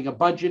be writing a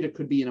budget, it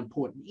could be an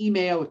important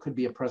email, it could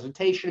be a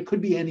presentation, it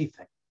could be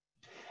anything.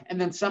 And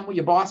then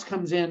your boss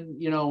comes in,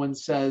 and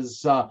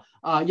says,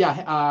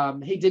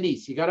 hey,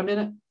 Denise, you got a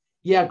minute?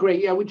 Yeah,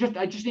 great. Yeah,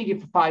 I just need you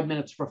for 5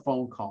 minutes for a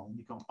phone call. And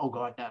you go, oh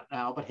God, not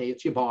now, but hey,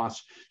 it's your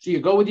boss. So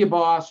you go with your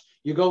boss,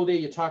 you go there,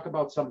 you talk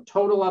about some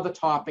total other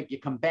topic, you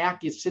come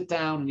back, you sit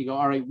down and you go,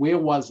 all right, where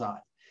was I?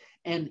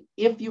 And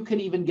if you can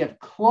even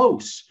get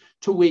close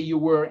to where you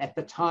were at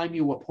the time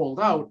you were pulled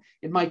out,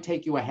 it might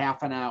take you a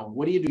half an hour.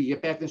 What do? You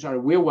get back there, sorry,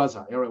 where was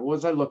I? All right, what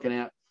was I looking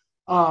at?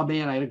 Oh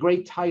man, I had a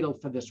great title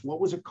for this.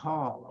 What was it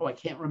called? Oh, I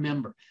can't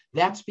remember.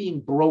 That's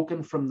being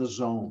broken from the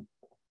zone.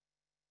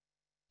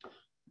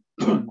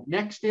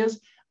 Next is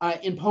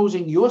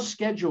imposing your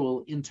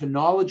schedule into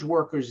knowledge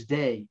workers'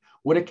 day.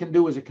 What it can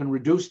do is it can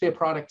reduce their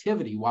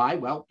productivity. Why?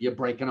 Well, you're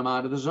breaking them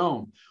out of the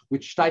zone,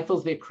 which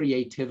stifles their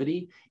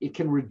creativity. It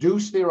can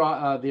reduce their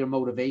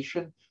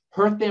motivation,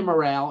 hurt their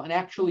morale, and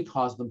actually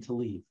cause them to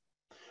leave.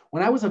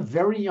 When I was a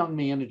very young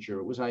manager,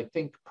 it was, I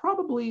think,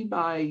 probably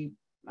I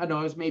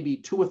was maybe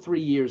 2 or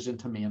 3 years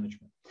into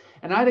management.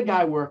 And I had a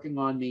guy working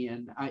on me,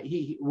 and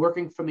he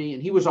working for me,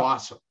 and he was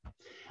awesome.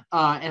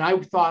 And I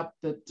thought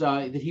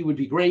that he would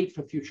be great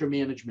for future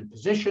management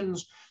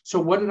positions. So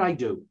what did I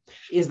do?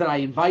 Is that I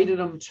invited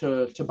him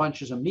to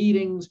bunches of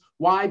meetings.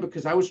 Why?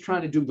 Because I was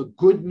trying to do the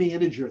good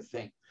manager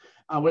thing.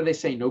 What do they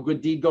say? No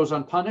good deed goes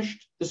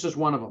unpunished. This is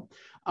one of them.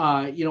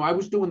 I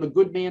was doing the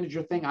good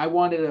manager thing. I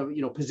wanted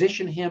to,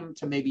 position him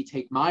to maybe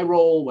take my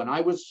role when I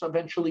was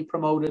eventually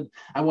promoted.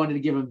 I wanted to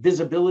give him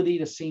visibility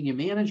to senior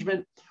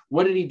management.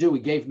 What did he do?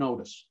 He gave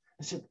notice.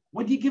 I said,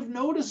 what do you give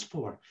notice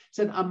for? He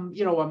said, I'm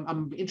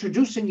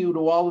introducing you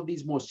to all of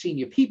these more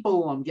senior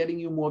people. I'm getting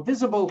you more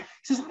visible. He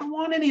says, I don't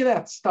want any of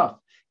that stuff.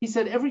 He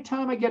said, every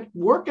time I get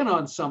working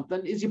on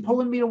something, is you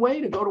pulling me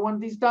away to go to one of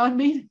these darn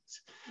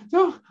meetings.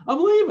 So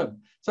I'm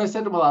leaving. So I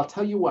said to him, well, I'll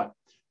tell you what,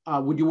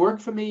 would you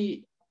work for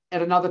me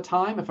at another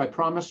time if I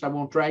promised I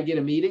won't drag you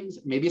to meetings?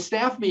 Maybe a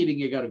staff meeting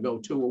you got to go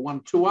to, or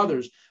 2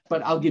 others,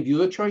 but I'll give you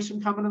the choice in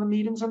coming to the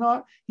meetings or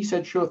not. He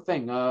said, sure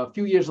thing. A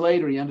few years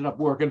later, he ended up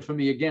working for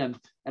me again,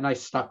 and I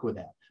stuck with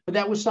that. But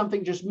that was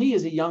something just me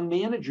as a young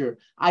manager.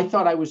 I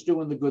thought I was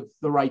doing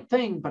the right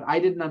thing, but I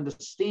didn't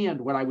understand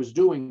what I was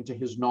doing to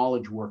his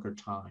knowledge worker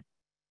time.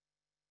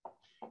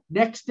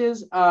 Next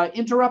is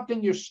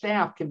interrupting your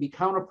staff can be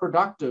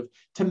counterproductive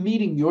to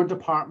meeting your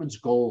department's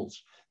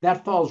goals.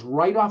 That falls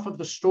right off of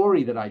the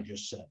story that I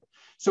just said.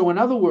 So in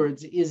other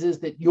words, is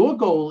that your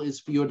goal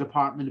is for your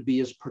department to be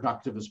as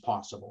productive as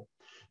possible.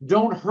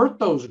 Don't hurt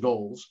those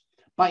goals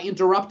by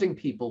interrupting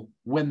people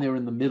when they're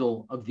in the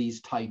middle of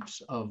these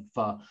types of,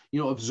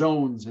 of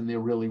zones and they're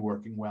really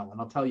working well. And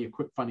I'll tell you a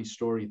quick funny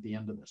story at the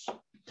end of this.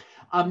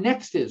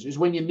 Next is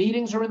when your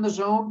meetings are in the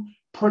zone,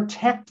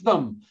 protect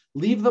them,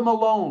 leave them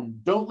alone.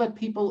 Don't let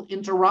people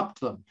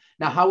interrupt them.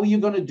 Now, how are you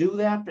going to do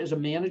that as a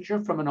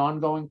manager from an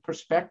ongoing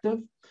perspective?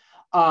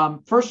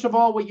 First of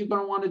all, what you're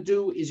going to want to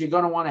do is you're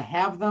going to want to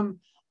have them,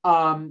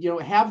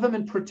 have them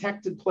in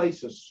protected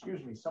places.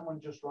 Excuse me, someone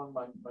just rung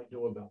my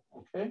doorbell.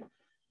 Okay,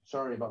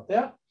 sorry about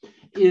that.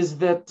 Is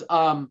that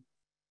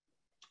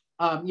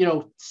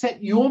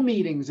Set your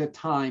meetings at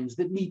times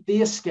that meet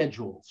their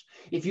schedules.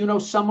 If you know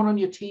someone on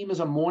your team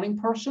is a morning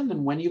person,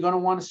 then when are you going to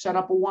want to set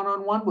up a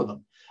one-on-one with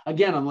them?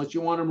 Again, unless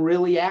you want them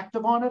really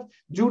active on it,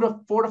 do it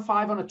 4 to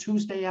 5 on a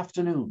Tuesday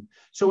afternoon.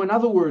 So in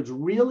other words,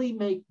 really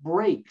make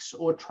breaks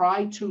or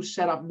try to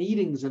set up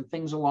meetings and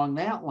things along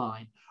that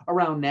line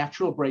around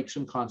natural breaks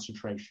and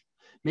concentration.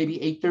 Maybe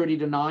 8:30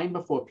 to 9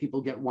 before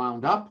people get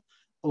wound up,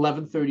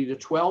 11:30 to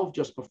 12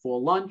 just before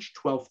lunch,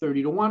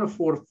 12:30 to 1, or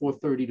 4 to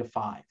 4:30 to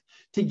 5,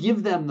 to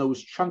give them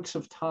those chunks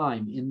of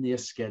time in their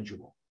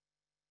schedule.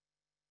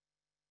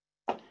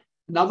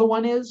 Another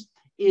one is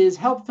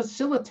help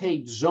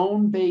facilitate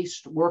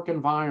zone-based work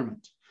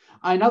environment.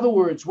 In other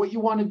words, what you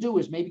want to do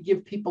is maybe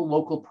give people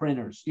local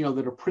printers,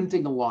 that are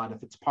printing a lot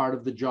if it's part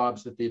of the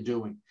jobs that they're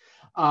doing.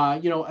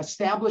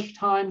 Establish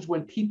times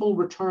when people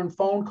return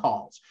phone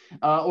calls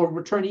or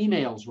return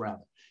emails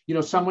rather.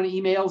 Someone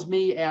emails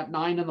me at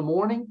 9 in the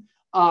morning.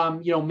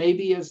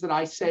 Maybe is that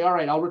I say, all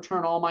right, I'll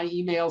return all my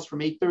emails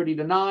from 8:30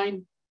 to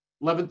 9,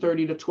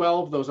 11:30 to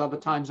 12, those other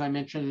times I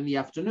mentioned in the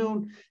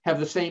afternoon, have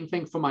the same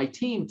thing for my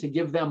team to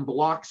give them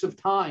blocks of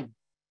time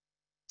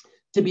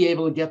to be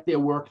able to get their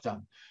work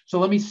done. So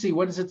let me see,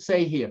 what does it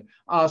say here?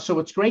 So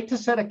it's great to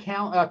set a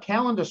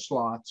calendar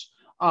slots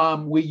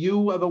where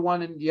you are the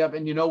one and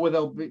where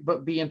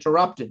they'll be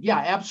interrupted. Yeah,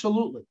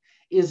 absolutely.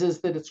 Is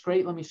that it's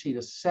great, let me see,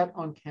 to set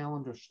on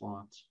calendar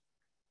slots.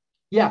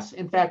 Yes,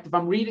 in fact, if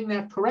I'm reading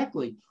that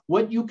correctly,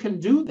 what you can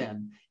do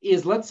then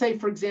is, let's say,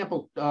 for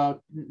example,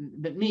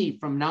 me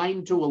from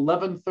 9 to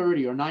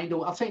 11:30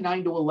 or I'll say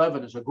 9 to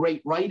 11 is a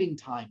great writing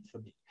time for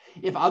me.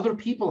 If other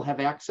people have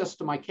access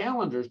to my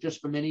calendars,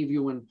 just for many of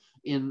you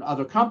in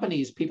other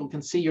companies, people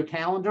can see your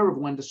calendar of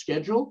when to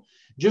schedule.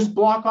 Just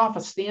block off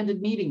a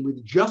standard meeting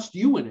with just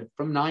you in it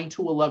from 9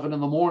 to 11 in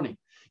the morning.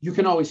 You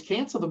can always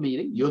cancel the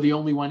meeting. You're the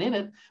only one in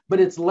it,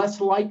 but it's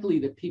less likely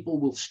that people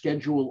will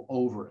schedule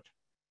over it.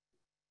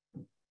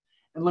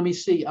 And let me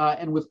see,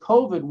 and with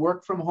COVID,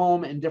 work from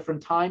home and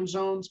different time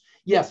zones,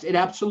 yes, it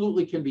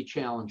absolutely can be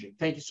challenging.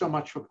 Thank you so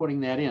much for putting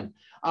that in.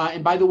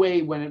 And by the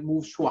way, when it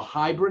moves to a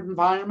hybrid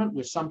environment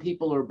where some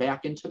people are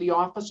back into the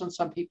office and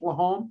some people are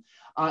home,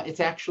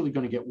 it's actually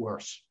going to get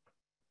worse.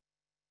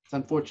 It's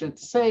unfortunate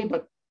to say,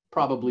 but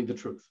probably the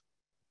truth.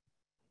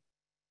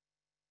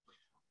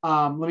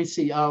 Let me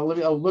see.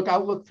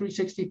 Outlook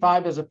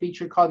 365 has a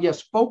feature called,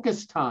 yes,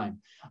 focus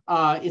time.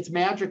 It's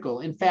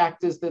magical. In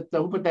fact,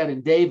 who put that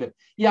in? David.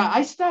 Yeah,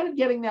 I started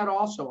getting that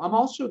also. I'm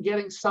also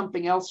getting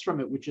something else from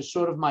it, which is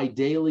sort of my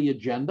daily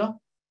agenda.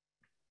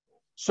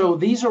 So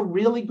these are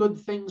really good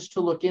things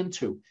to look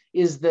into.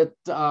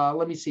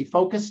 Let me see,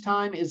 focus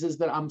time is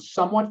that I'm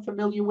somewhat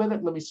familiar with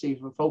it. Let me see,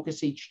 for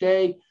focus each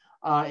day.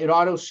 It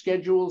auto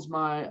schedules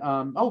my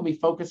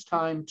focus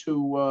time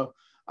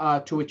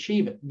to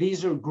achieve it.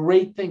 These are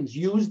great things.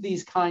 Use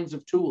these kinds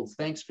of tools.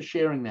 Thanks for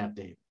sharing that,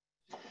 Dave.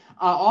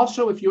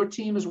 Also, if your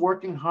team is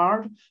working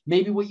hard,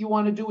 maybe what you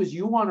want to do is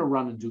you want to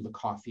run and do the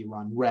coffee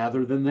run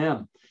rather than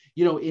them.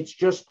 It's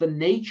just the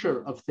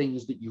nature of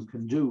things that you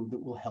can do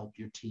that will help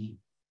your team.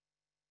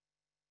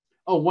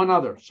 Oh, one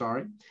other,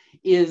 sorry,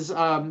 is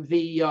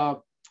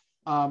the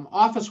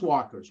office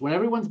walkers. When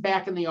everyone's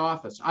back in the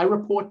office, I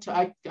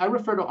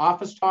refer to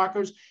office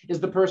talkers as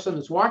the person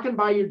that's walking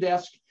by your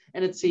desk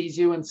and it sees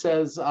you and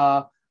says,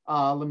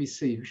 let me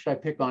see, who should I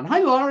pick on? Hi,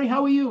 Laurie,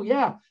 how are you?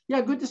 Yeah,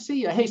 good to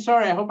see you. Hey,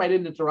 sorry, I hope I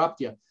didn't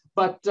interrupt you.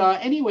 But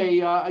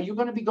anyway, are you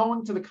going to be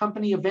going to the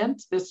company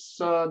event this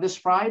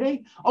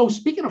Friday? Oh,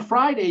 speaking of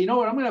Friday, you know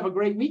what? I'm going to have a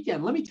great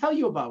weekend. Let me tell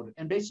you about it.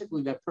 And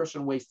basically, that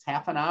person wastes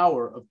half an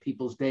hour of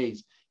people's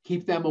days.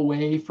 Keep them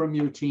away from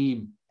your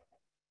team.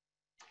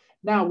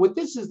 Now, what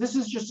this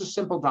is just a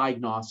simple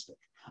diagnostic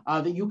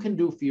that you can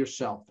do for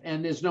yourself.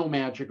 And there's no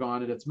magic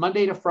on it. It's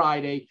Monday to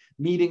Friday,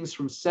 meetings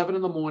from 7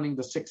 in the morning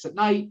to 6 at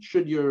night,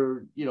 should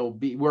your,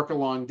 work a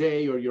long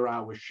day or your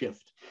hour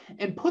shift.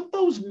 And put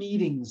those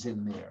meetings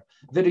in there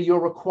that are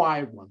your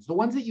required ones, the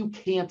ones that you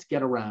can't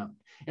get around.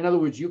 In other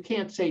words, you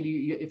can't say,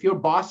 if your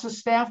boss's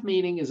staff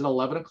meeting is at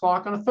 11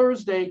 o'clock on a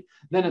Thursday,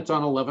 then it's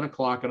on 11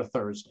 o'clock on a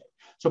Thursday.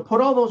 So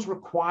put all those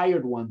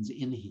required ones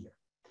in here.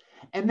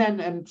 And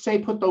then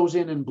put those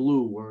in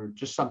blue or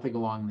just something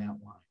along that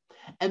line.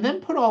 And then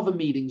put all the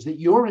meetings that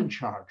you're in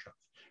charge of.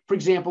 For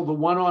example, the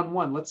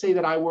one-on-one. Let's say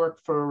that I work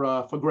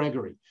for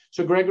Gregory.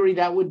 So Gregory,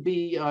 that would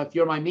be, if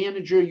you're my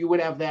manager, you would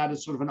have that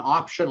as sort of an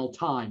optional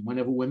time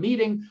whenever we're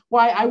meeting.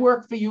 Why, I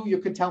work for you. You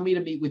could tell me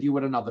to meet with you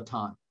at another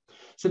time.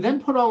 So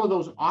then put all of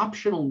those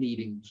optional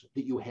meetings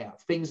that you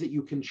have, things that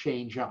you can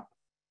change up.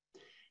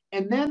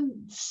 And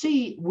then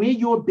see where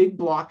your big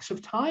blocks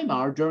of time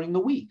are during the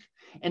week.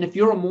 And if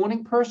you're a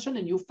morning person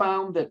and you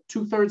found that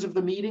 2/3 of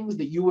the meetings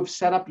that you have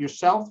set up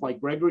yourself,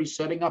 like Gregory's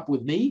setting up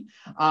with me,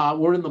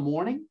 were in the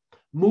morning,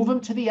 move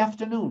them to the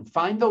afternoon.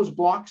 Find those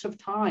blocks of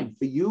time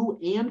for you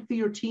and for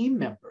your team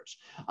members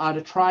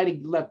to try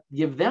to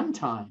give them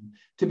time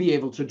to be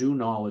able to do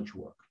knowledge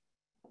work.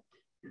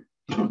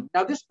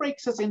 Now, this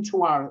breaks us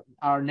into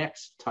our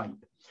next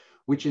type,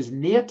 which is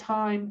near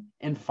time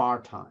and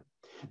far time.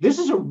 This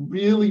is a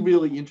really,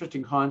 really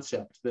interesting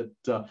concept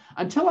that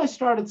until I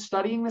started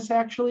studying this,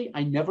 actually,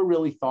 I never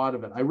really thought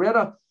of it. I read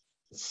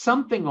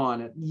something on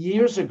it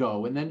years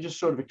ago and then just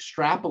sort of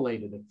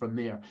extrapolated it from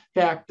there.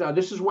 In fact,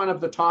 this is one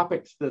of the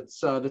topics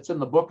that's in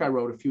the book I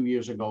wrote a few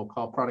years ago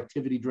called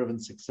Productivity-Driven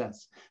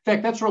Success. In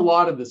fact, that's where a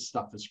lot of this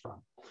stuff is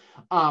from.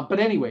 But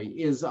anyway,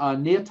 is a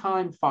near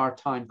time, far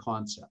time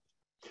concept.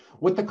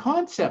 What the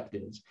concept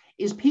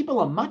is people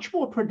are much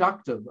more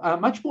productive,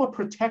 much more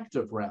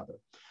protective, rather,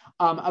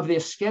 of their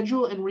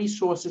schedule and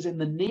resources in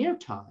the near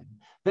time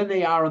than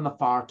they are in the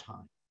far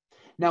time.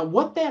 Now,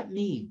 what that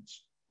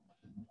means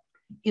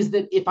is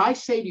that if I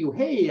say to you,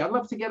 hey, I'd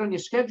love to get on your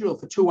schedule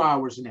for 2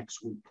 hours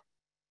next week,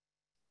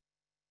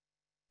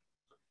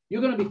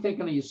 you're going to be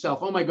thinking to yourself,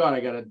 oh my God, I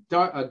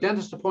got a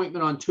dentist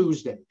appointment on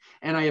Tuesday,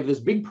 and I have this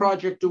big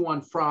project due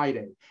on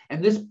Friday,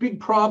 and this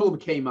big problem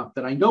came up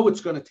that I know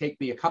it's going to take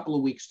me a couple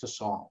of weeks to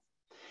solve,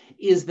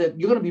 is that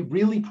you're going to be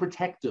really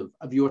protective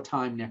of your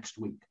time next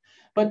week.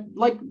 But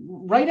like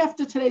right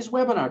after today's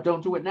webinar,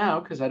 don't do it now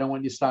because I don't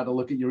want you to start to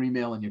look at your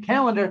email and your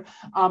calendar.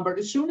 But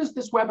as soon as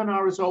this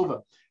webinar is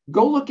over,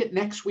 go look at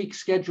next week's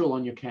schedule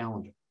on your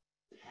calendar.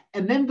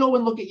 And then go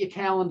and look at your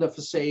calendar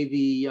for, say,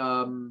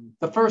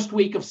 the first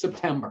week of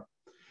September.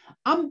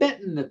 I'm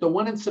betting that the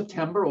one in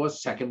September or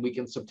second week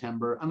in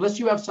September, unless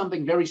you have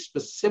something very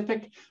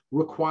specific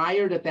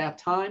required at that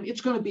time, it's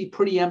going to be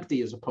pretty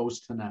empty as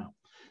opposed to now.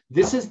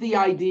 This is the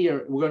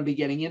idea we're going to be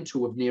getting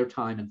into of near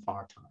time and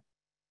far time.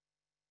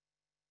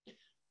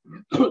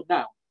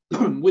 Now,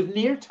 with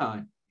near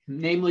time,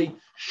 namely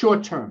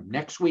short term,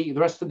 next week,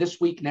 the rest of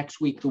this week,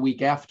 next week, the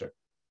week after,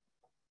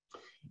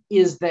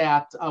 is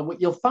that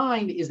what you'll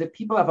find is that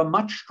people have a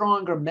much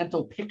stronger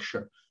mental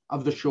picture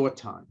of the short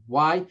time.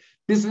 Why?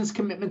 Business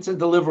commitments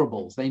and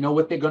deliverables. They know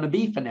what they're going to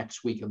be for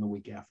next week and the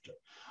week after.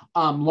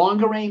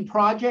 Longer range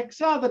projects,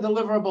 the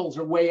deliverables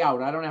are way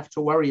out. I don't have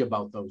to worry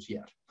about those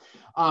yet.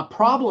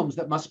 Problems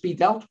that must be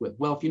dealt with.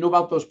 Well, if you knew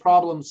about those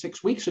problems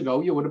 6 weeks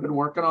ago, you would have been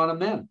working on them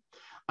then.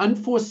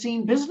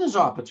 Unforeseen business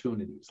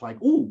opportunities, like,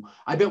 ooh,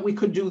 I bet we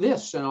could do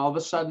this. And all of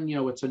a sudden,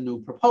 it's a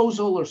new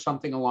proposal or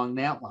something along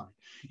that line.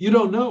 You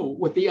don't know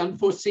what the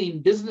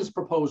unforeseen business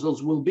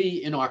proposals will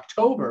be in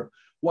October.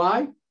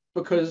 Why?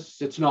 Because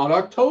it's not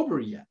October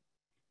yet.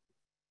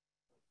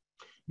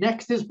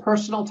 Next is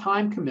personal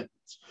time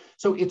commitments.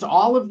 So it's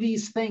all of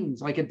these things,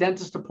 like a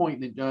dentist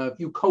appointment. If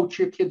you coach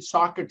your kid's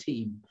soccer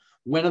team,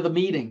 when are the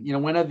meeting?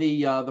 When are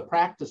the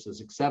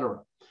practices, et cetera.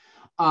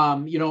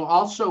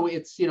 Also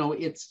it's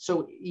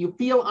so you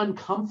feel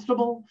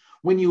uncomfortable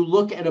when you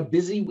look at a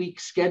busy week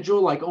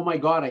schedule, like, oh my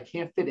God, I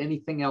can't fit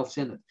anything else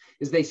in it.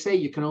 As they say,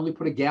 you can only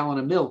put a gallon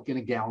of milk in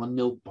a gallon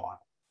milk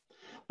bottle.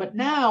 But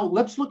now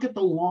let's look at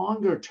the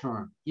longer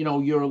term,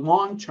 your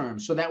long term.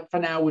 So that for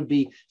now would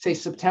be, say,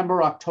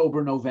 September,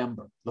 October,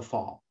 November, the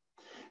fall.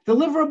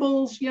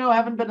 Deliverables,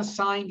 haven't been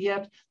assigned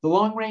yet. The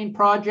long range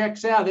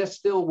projects, they're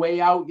still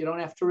way out. You don't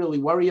have to really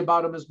worry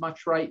about them as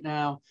much right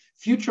now.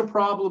 Future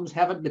problems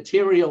haven't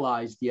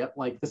materialized yet.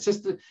 Like the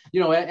system,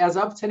 as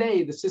of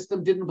today, the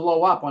system didn't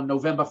blow up on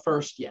November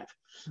 1st yet.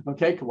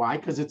 Okay, why?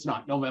 Because it's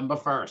not November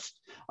 1st.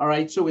 All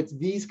right, so it's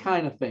these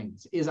kind of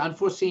things. Is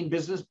unforeseen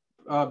business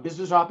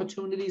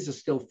opportunities are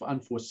still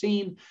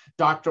unforeseen.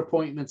 Doctor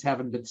appointments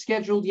haven't been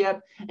scheduled yet.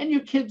 And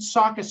your kid's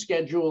soccer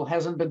schedule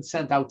hasn't been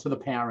sent out to the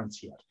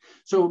parents yet.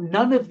 So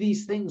none of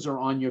these things are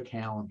on your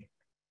calendar.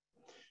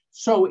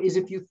 So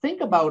if you think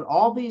about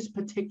all these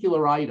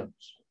particular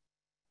items,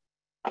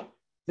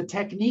 the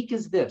technique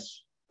is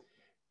this.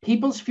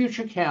 People's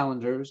future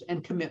calendars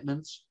and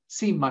commitments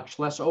seem much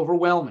less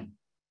overwhelming.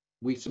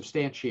 We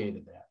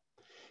substantiated that.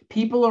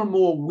 People are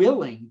more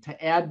willing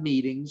to add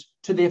meetings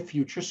to their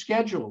future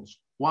schedules.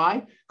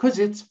 Why? Because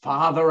it's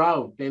farther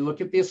out. They look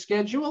at their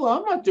schedule.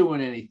 I'm not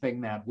doing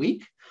anything that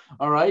week.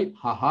 All right.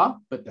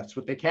 But that's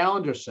what their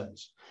calendar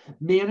says.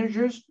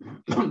 Managers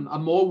are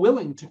more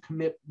willing to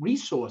commit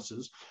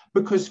resources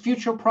because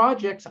future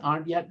projects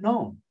aren't yet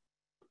known.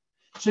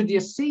 So do you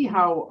see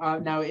how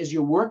now as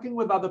you're working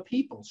with other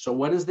people, so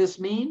what does this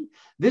mean?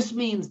 This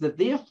means that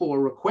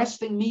therefore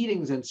requesting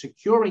meetings and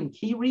securing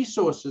key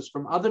resources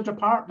from other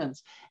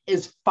departments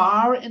as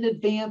far in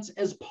advance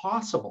as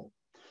possible,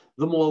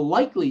 the more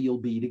likely you'll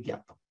be to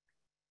get them.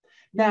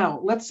 Now,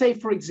 let's say,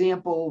 for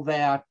example,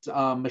 that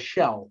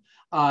Michelle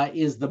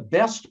is the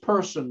best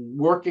person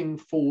working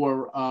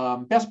for,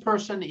 best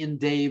person in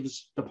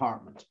Dave's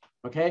department.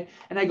 Okay.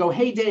 And I go,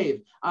 hey,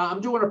 Dave,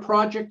 I'm doing a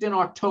project in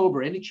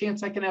October. Any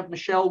chance I can have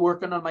Michelle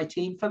working on my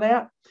team for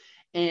that?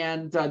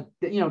 And,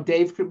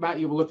 Dave could,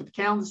 you will look at the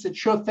calendar and said,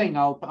 sure thing.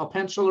 I'll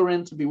pencil her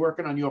in to be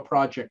working on your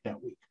project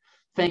that week.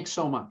 Thanks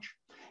so much.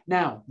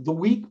 Now, the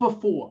week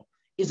before,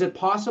 is it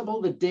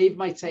possible that Dave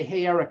might say,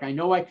 hey, Eric, I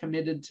know I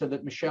committed to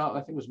that Michelle, I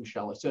think it was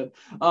Michelle, I said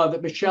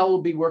that Michelle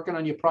will be working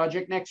on your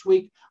project next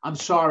week. I'm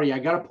sorry, I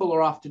got to pull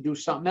her off to do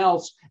something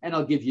else, and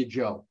I'll give you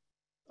Joe.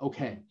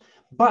 Okay.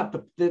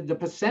 But the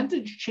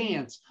percentage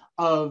chance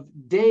of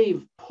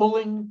Dave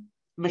pulling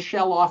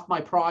Michelle off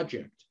my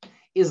project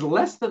is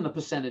less than the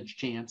percentage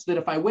chance that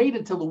if I waited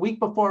until the week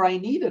before I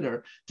needed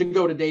her to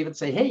go to Dave and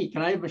say, hey,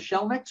 can I have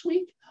Michelle next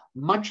week?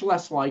 Much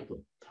less likely.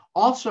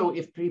 Also,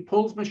 if he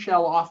pulls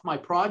Michelle off my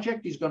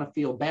project, he's going to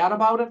feel bad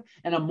about it,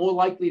 and I'm more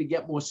likely to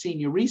get more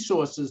senior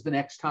resources the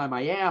next time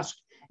I ask,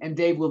 and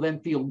Dave will then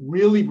feel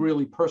really,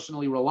 really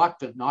personally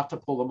reluctant not to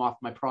pull them off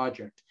my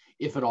project,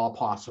 if at all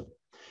possible.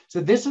 So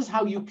this is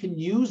how you can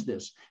use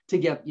this to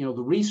get,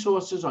 the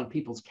resources on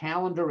people's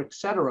calendar, et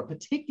cetera,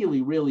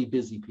 particularly really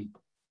busy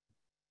people.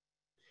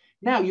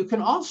 Now, you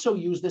can also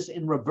use this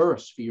in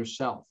reverse for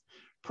yourself.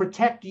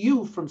 Protect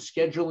you from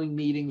scheduling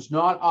meetings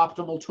not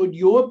optimal toward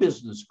your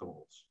business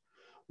goals.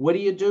 What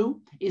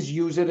do? Is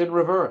use it in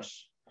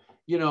reverse.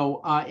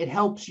 It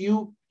helps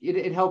you.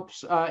 It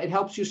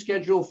helps you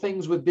schedule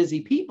things with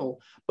busy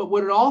people. But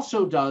what it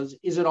also does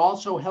is it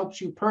also helps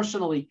you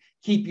personally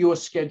keep your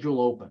schedule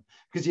open.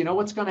 Because you know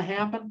what's going to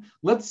happen?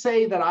 Let's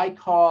say that I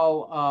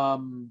call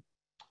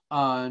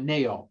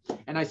Neo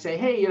and I say,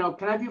 hey,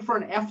 can I have you for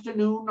an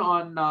afternoon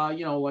on,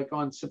 like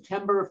on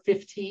September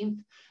 15th?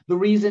 The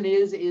reason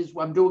is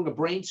I'm doing a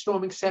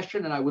brainstorming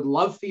session and I would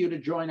love for you to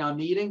join our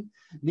meeting.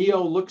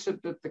 Neo looks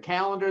at the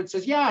calendar and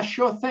says, yeah,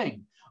 sure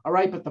thing. All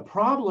right. But the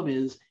problem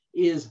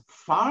is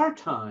far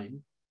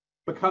time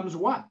becomes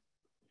what?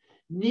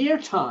 Near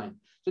time.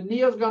 So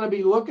Neo's going to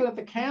be looking at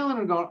the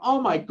calendar and going,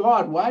 oh my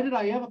God, why did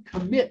I ever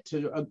commit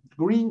to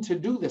agreeing to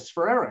do this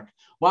for Eric?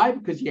 Why?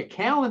 Because your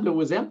calendar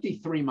was empty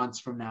 3 months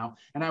from now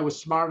and I was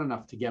smart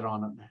enough to get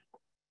on it.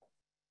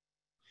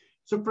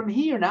 So from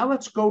here, now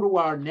let's go to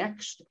our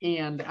next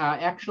and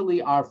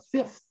actually our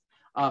fifth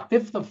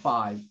of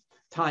 5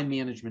 time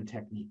management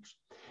techniques.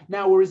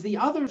 Now, whereas the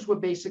others were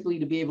basically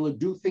to be able to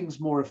do things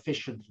more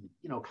efficiently,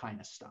 kind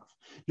of stuff,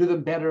 do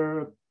them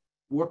better,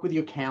 work with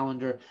your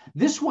calendar.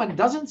 This one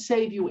doesn't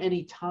save you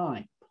any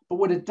time, but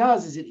what it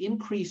does is it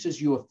increases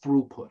your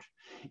throughput.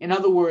 In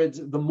other words,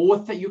 the more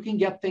that you can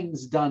get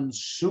things done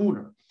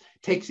sooner,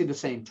 takes you the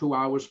same 2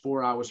 hours,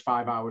 4 hours,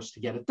 5 hours to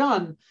get it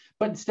done.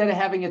 But instead of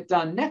having it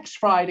done next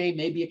Friday,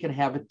 maybe you can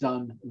have it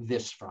done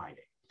this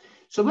Friday.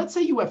 So let's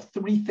say you have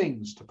 3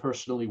 things to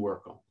personally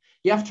work on.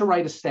 You have to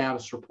write a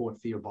status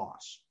report for your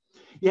boss.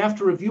 You have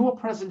to review a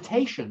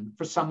presentation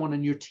for someone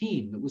in your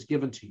team that was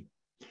given to you.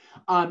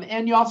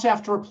 And you also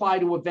have to reply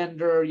to a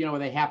vendor, are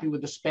they happy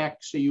with the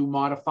specs? Are you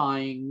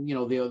modifying,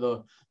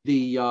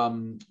 the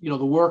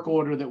work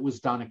order that was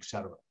done, et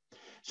cetera.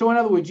 So in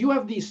other words, you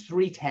have these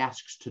 3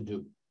 tasks to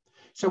do.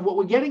 So what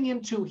we're getting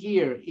into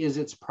here is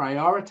it's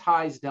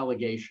prioritized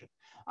delegation.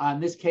 In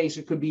this case,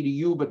 it could be to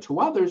you, but to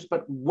others.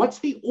 But what's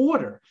the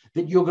order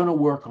that you're going to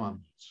work on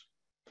these?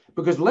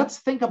 Because let's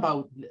think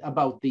about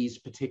these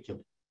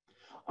particularly.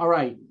 All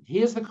right,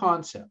 here's the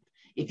concept.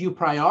 If you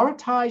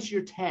prioritize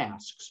your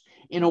tasks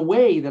in a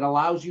way that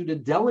allows you to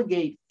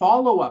delegate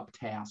follow-up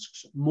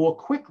tasks more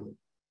quickly,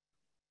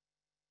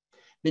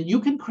 then you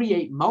can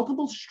create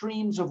multiple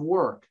streams of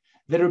work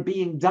that are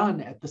being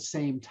done at the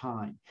same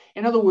time.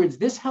 In other words,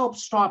 this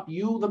helps stop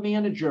you, the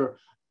manager,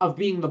 of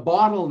being the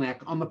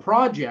bottleneck on the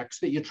projects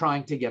that you're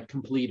trying to get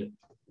completed.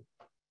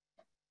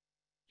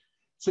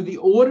 So the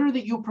order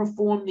that you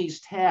perform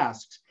these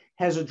tasks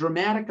has a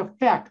dramatic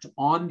effect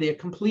on their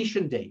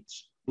completion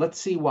dates. Let's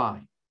see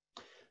why.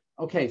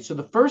 Okay, so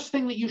the first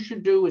thing that you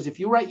should do is if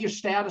you write your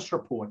status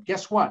report,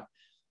 guess what?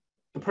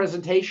 The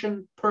person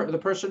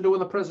doing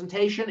the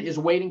presentation is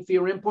waiting for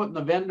your input and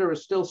the vendor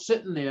is still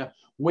sitting there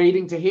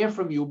waiting to hear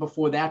from you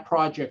before that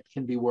project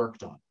can be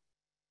worked on.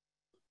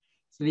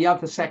 So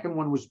the second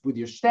one was with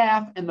your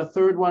staff and the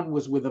third one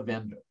was with a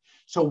vendor.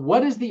 So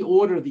what is the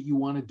order that you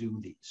want to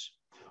do these?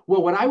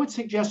 Well, what I would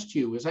suggest to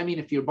you is,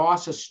 if your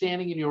boss is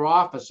standing in your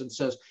office and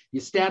says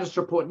your status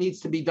report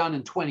needs to be done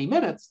in 20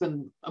 minutes,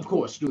 then of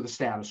course do the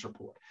status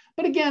report.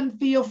 But again,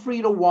 feel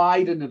free to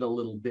widen it a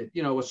little bit,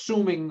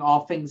 assuming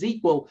all things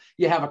equal,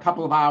 you have a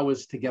couple of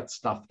hours to get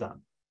stuff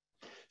done.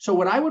 So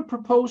what I would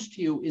propose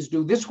to you is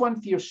do this one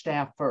for your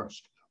staff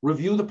first.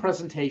 Review the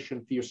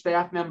presentation for your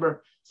staff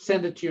member,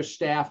 send it to your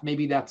staff.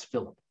 Maybe that's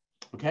Philip.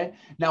 Okay.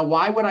 Now,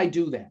 why would I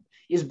do that?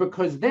 Is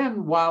because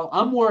then while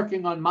I'm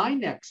working on my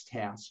next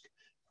task,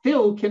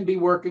 Phil can be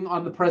working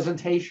on the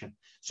presentation.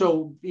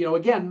 So,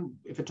 again,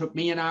 if it took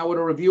me an hour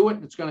to review it,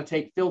 and it's going to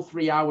take Phil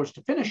 3 hours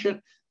to finish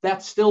it,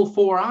 that's still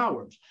 4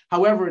 hours.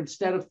 However,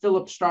 instead of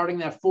Philip starting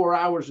that 4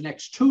 hours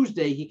next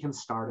Tuesday, he can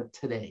start it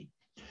today.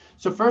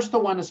 So first, the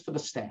one is for the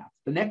staff.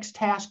 The next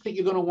task that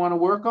you're going to want to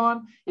work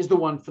on is the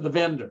one for the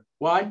vendor.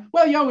 Why?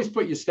 Well, you always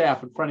put your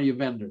staff in front of your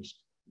vendors.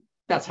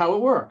 That's how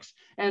it works.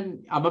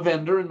 And I'm a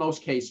vendor in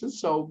most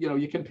cases, so,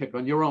 you can pick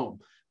on your own.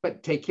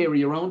 But take care of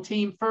your own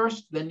team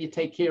first, then you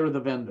take care of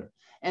the vendor.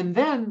 And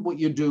then what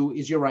you do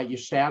is you write your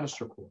status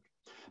report.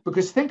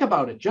 Because think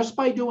about it, just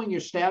by doing your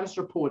status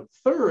report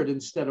third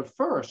instead of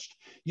first,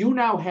 you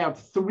now have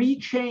 3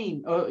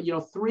 chains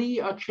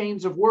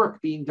of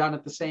work being done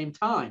at the same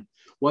time.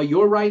 While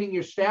you're writing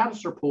your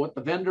status report,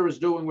 the vendor is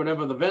doing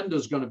whatever the vendor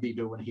is going to be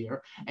doing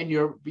here, and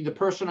the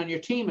person on your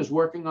team is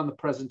working on the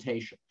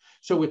presentation.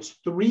 So it's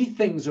 3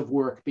 things of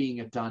work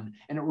being done,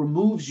 and it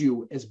removes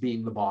you as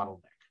being the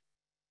bottleneck.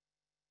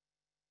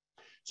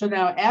 So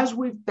now,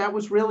 that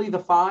was really the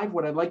 5.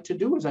 What I'd like to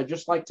do is I'd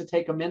just like to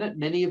take a minute.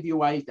 Many of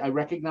you I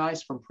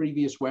recognize from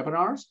previous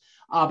webinars,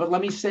 but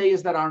let me say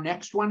is that our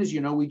next one is,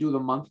 we do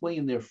them monthly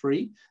and they're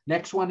free.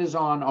 Next one is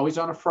always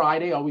on a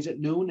Friday, always at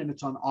noon, and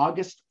it's on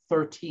August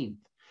 13th.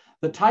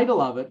 The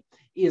title of it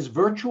is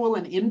Virtual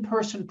and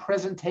In-Person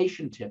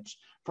Presentation Tips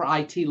for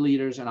IT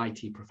Leaders and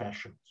IT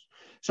Professionals.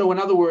 So in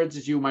other words,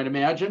 as you might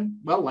imagine,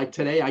 well, like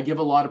today, I give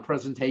a lot of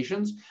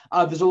presentations.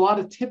 There's a lot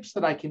of tips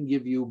that I can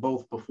give you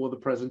both before the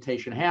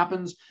presentation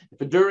happens,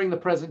 for during the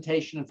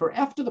presentation, and for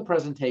after the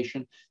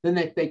presentation,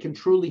 then they can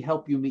truly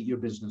help you meet your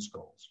business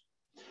goals.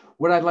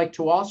 What I'd like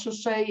to also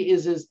say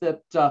is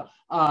that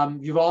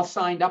you've all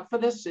signed up for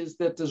this, is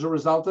that as a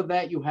result of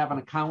that, you have an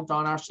account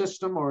on our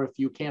system, or if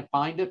you can't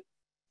find it,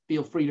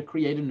 feel free to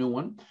create a new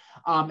one.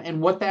 And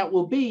what that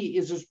will be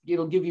is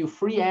it'll give you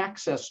free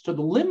access to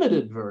the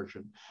limited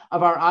version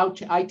of our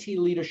IT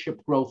Leadership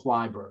Growth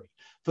Library.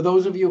 For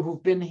those of you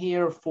who've been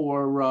here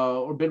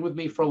or been with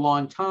me for a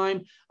long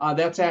time,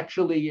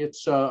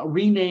 it's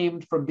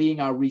renamed from being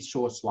our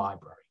resource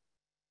library.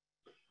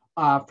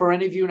 For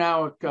any of you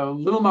now, a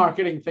little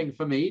marketing thing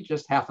for me,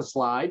 just half a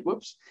slide,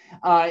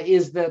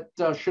 is that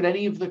should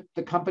any of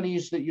the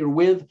companies that you're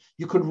with,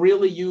 you could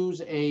really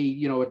use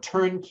a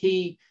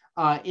turnkey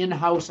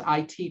in-house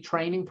IT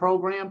training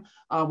program.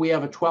 We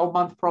have a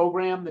 12-month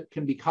program that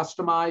can be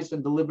customized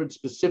and delivered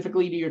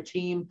specifically to your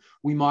team.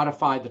 We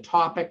modify the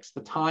topics,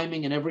 the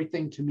timing, and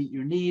everything to meet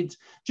your needs.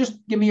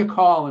 Just give me a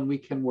call and we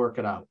can work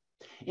it out.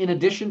 In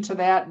addition to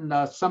that,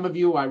 and some of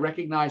you I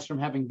recognize from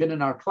having been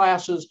in our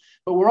classes,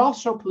 but we're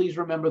also, please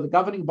remember, the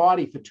governing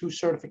body for 2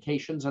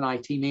 certifications in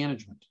IT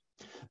management.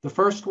 The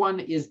first one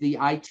is the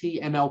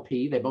IT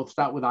MLP. They both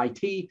start with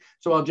IT,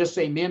 so I'll just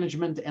say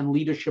Management and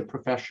Leadership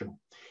Professional.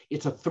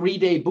 It's a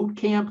 3-day boot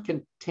camp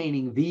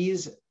containing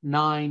these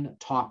 9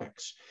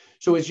 topics.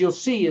 So as you'll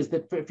see is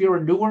that if you're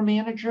a newer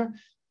manager,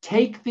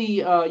 take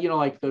the,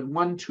 like the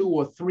 1, 2,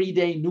 or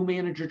 3-day new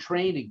manager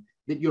training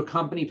that your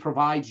company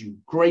provides you.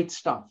 Great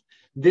stuff.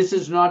 This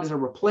is not as a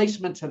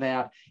replacement to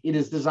that. It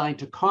is designed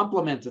to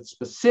complement it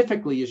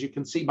specifically, as you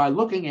can see by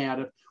looking at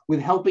it, with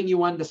helping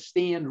you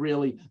understand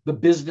really the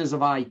business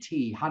of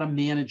IT, how to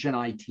manage an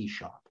IT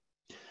shop.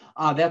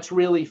 That's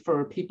really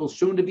for people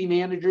soon to be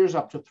managers,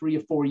 up to 3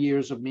 or 4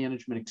 years of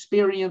management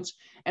experience.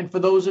 And for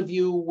those of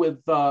you with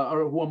who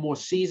are more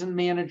seasoned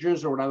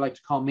managers, or what I like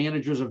to call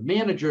managers of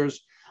managers,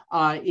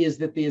 is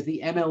that there's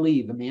the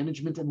MLE, the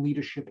Management and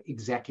Leadership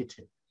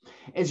Executive.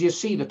 As you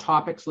see, the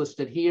topics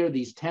listed here,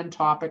 these 10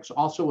 topics,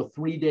 also a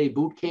 3-day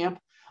boot camp.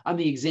 And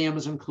the exam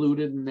is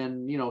included, and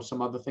then,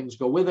 some other things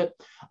go with it.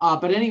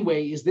 But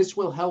anyway, this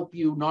will help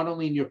you not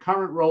only in your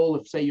current role,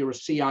 if say you're a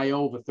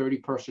CIO of a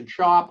 30-person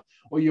shop,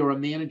 or you're a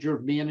manager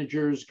of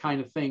managers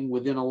kind of thing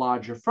within a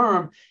larger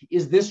firm,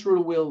 this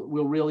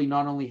will really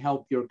not only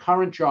help your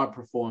current job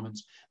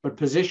performance, but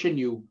position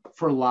you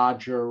for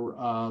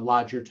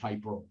larger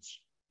type roles.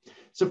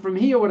 So from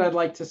here, what I'd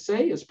like to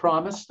say, as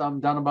promised, I'm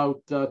done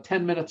about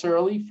 10 minutes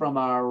early from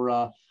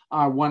our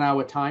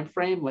 1-hour time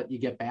frame, let you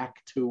get back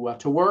to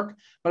work.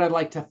 But I'd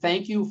like to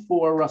thank you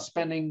for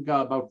spending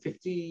about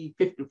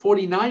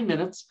 49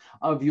 minutes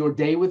of your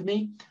day with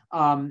me,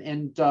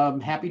 and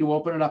I'm happy to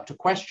open it up to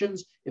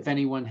questions if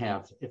anyone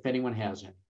has any.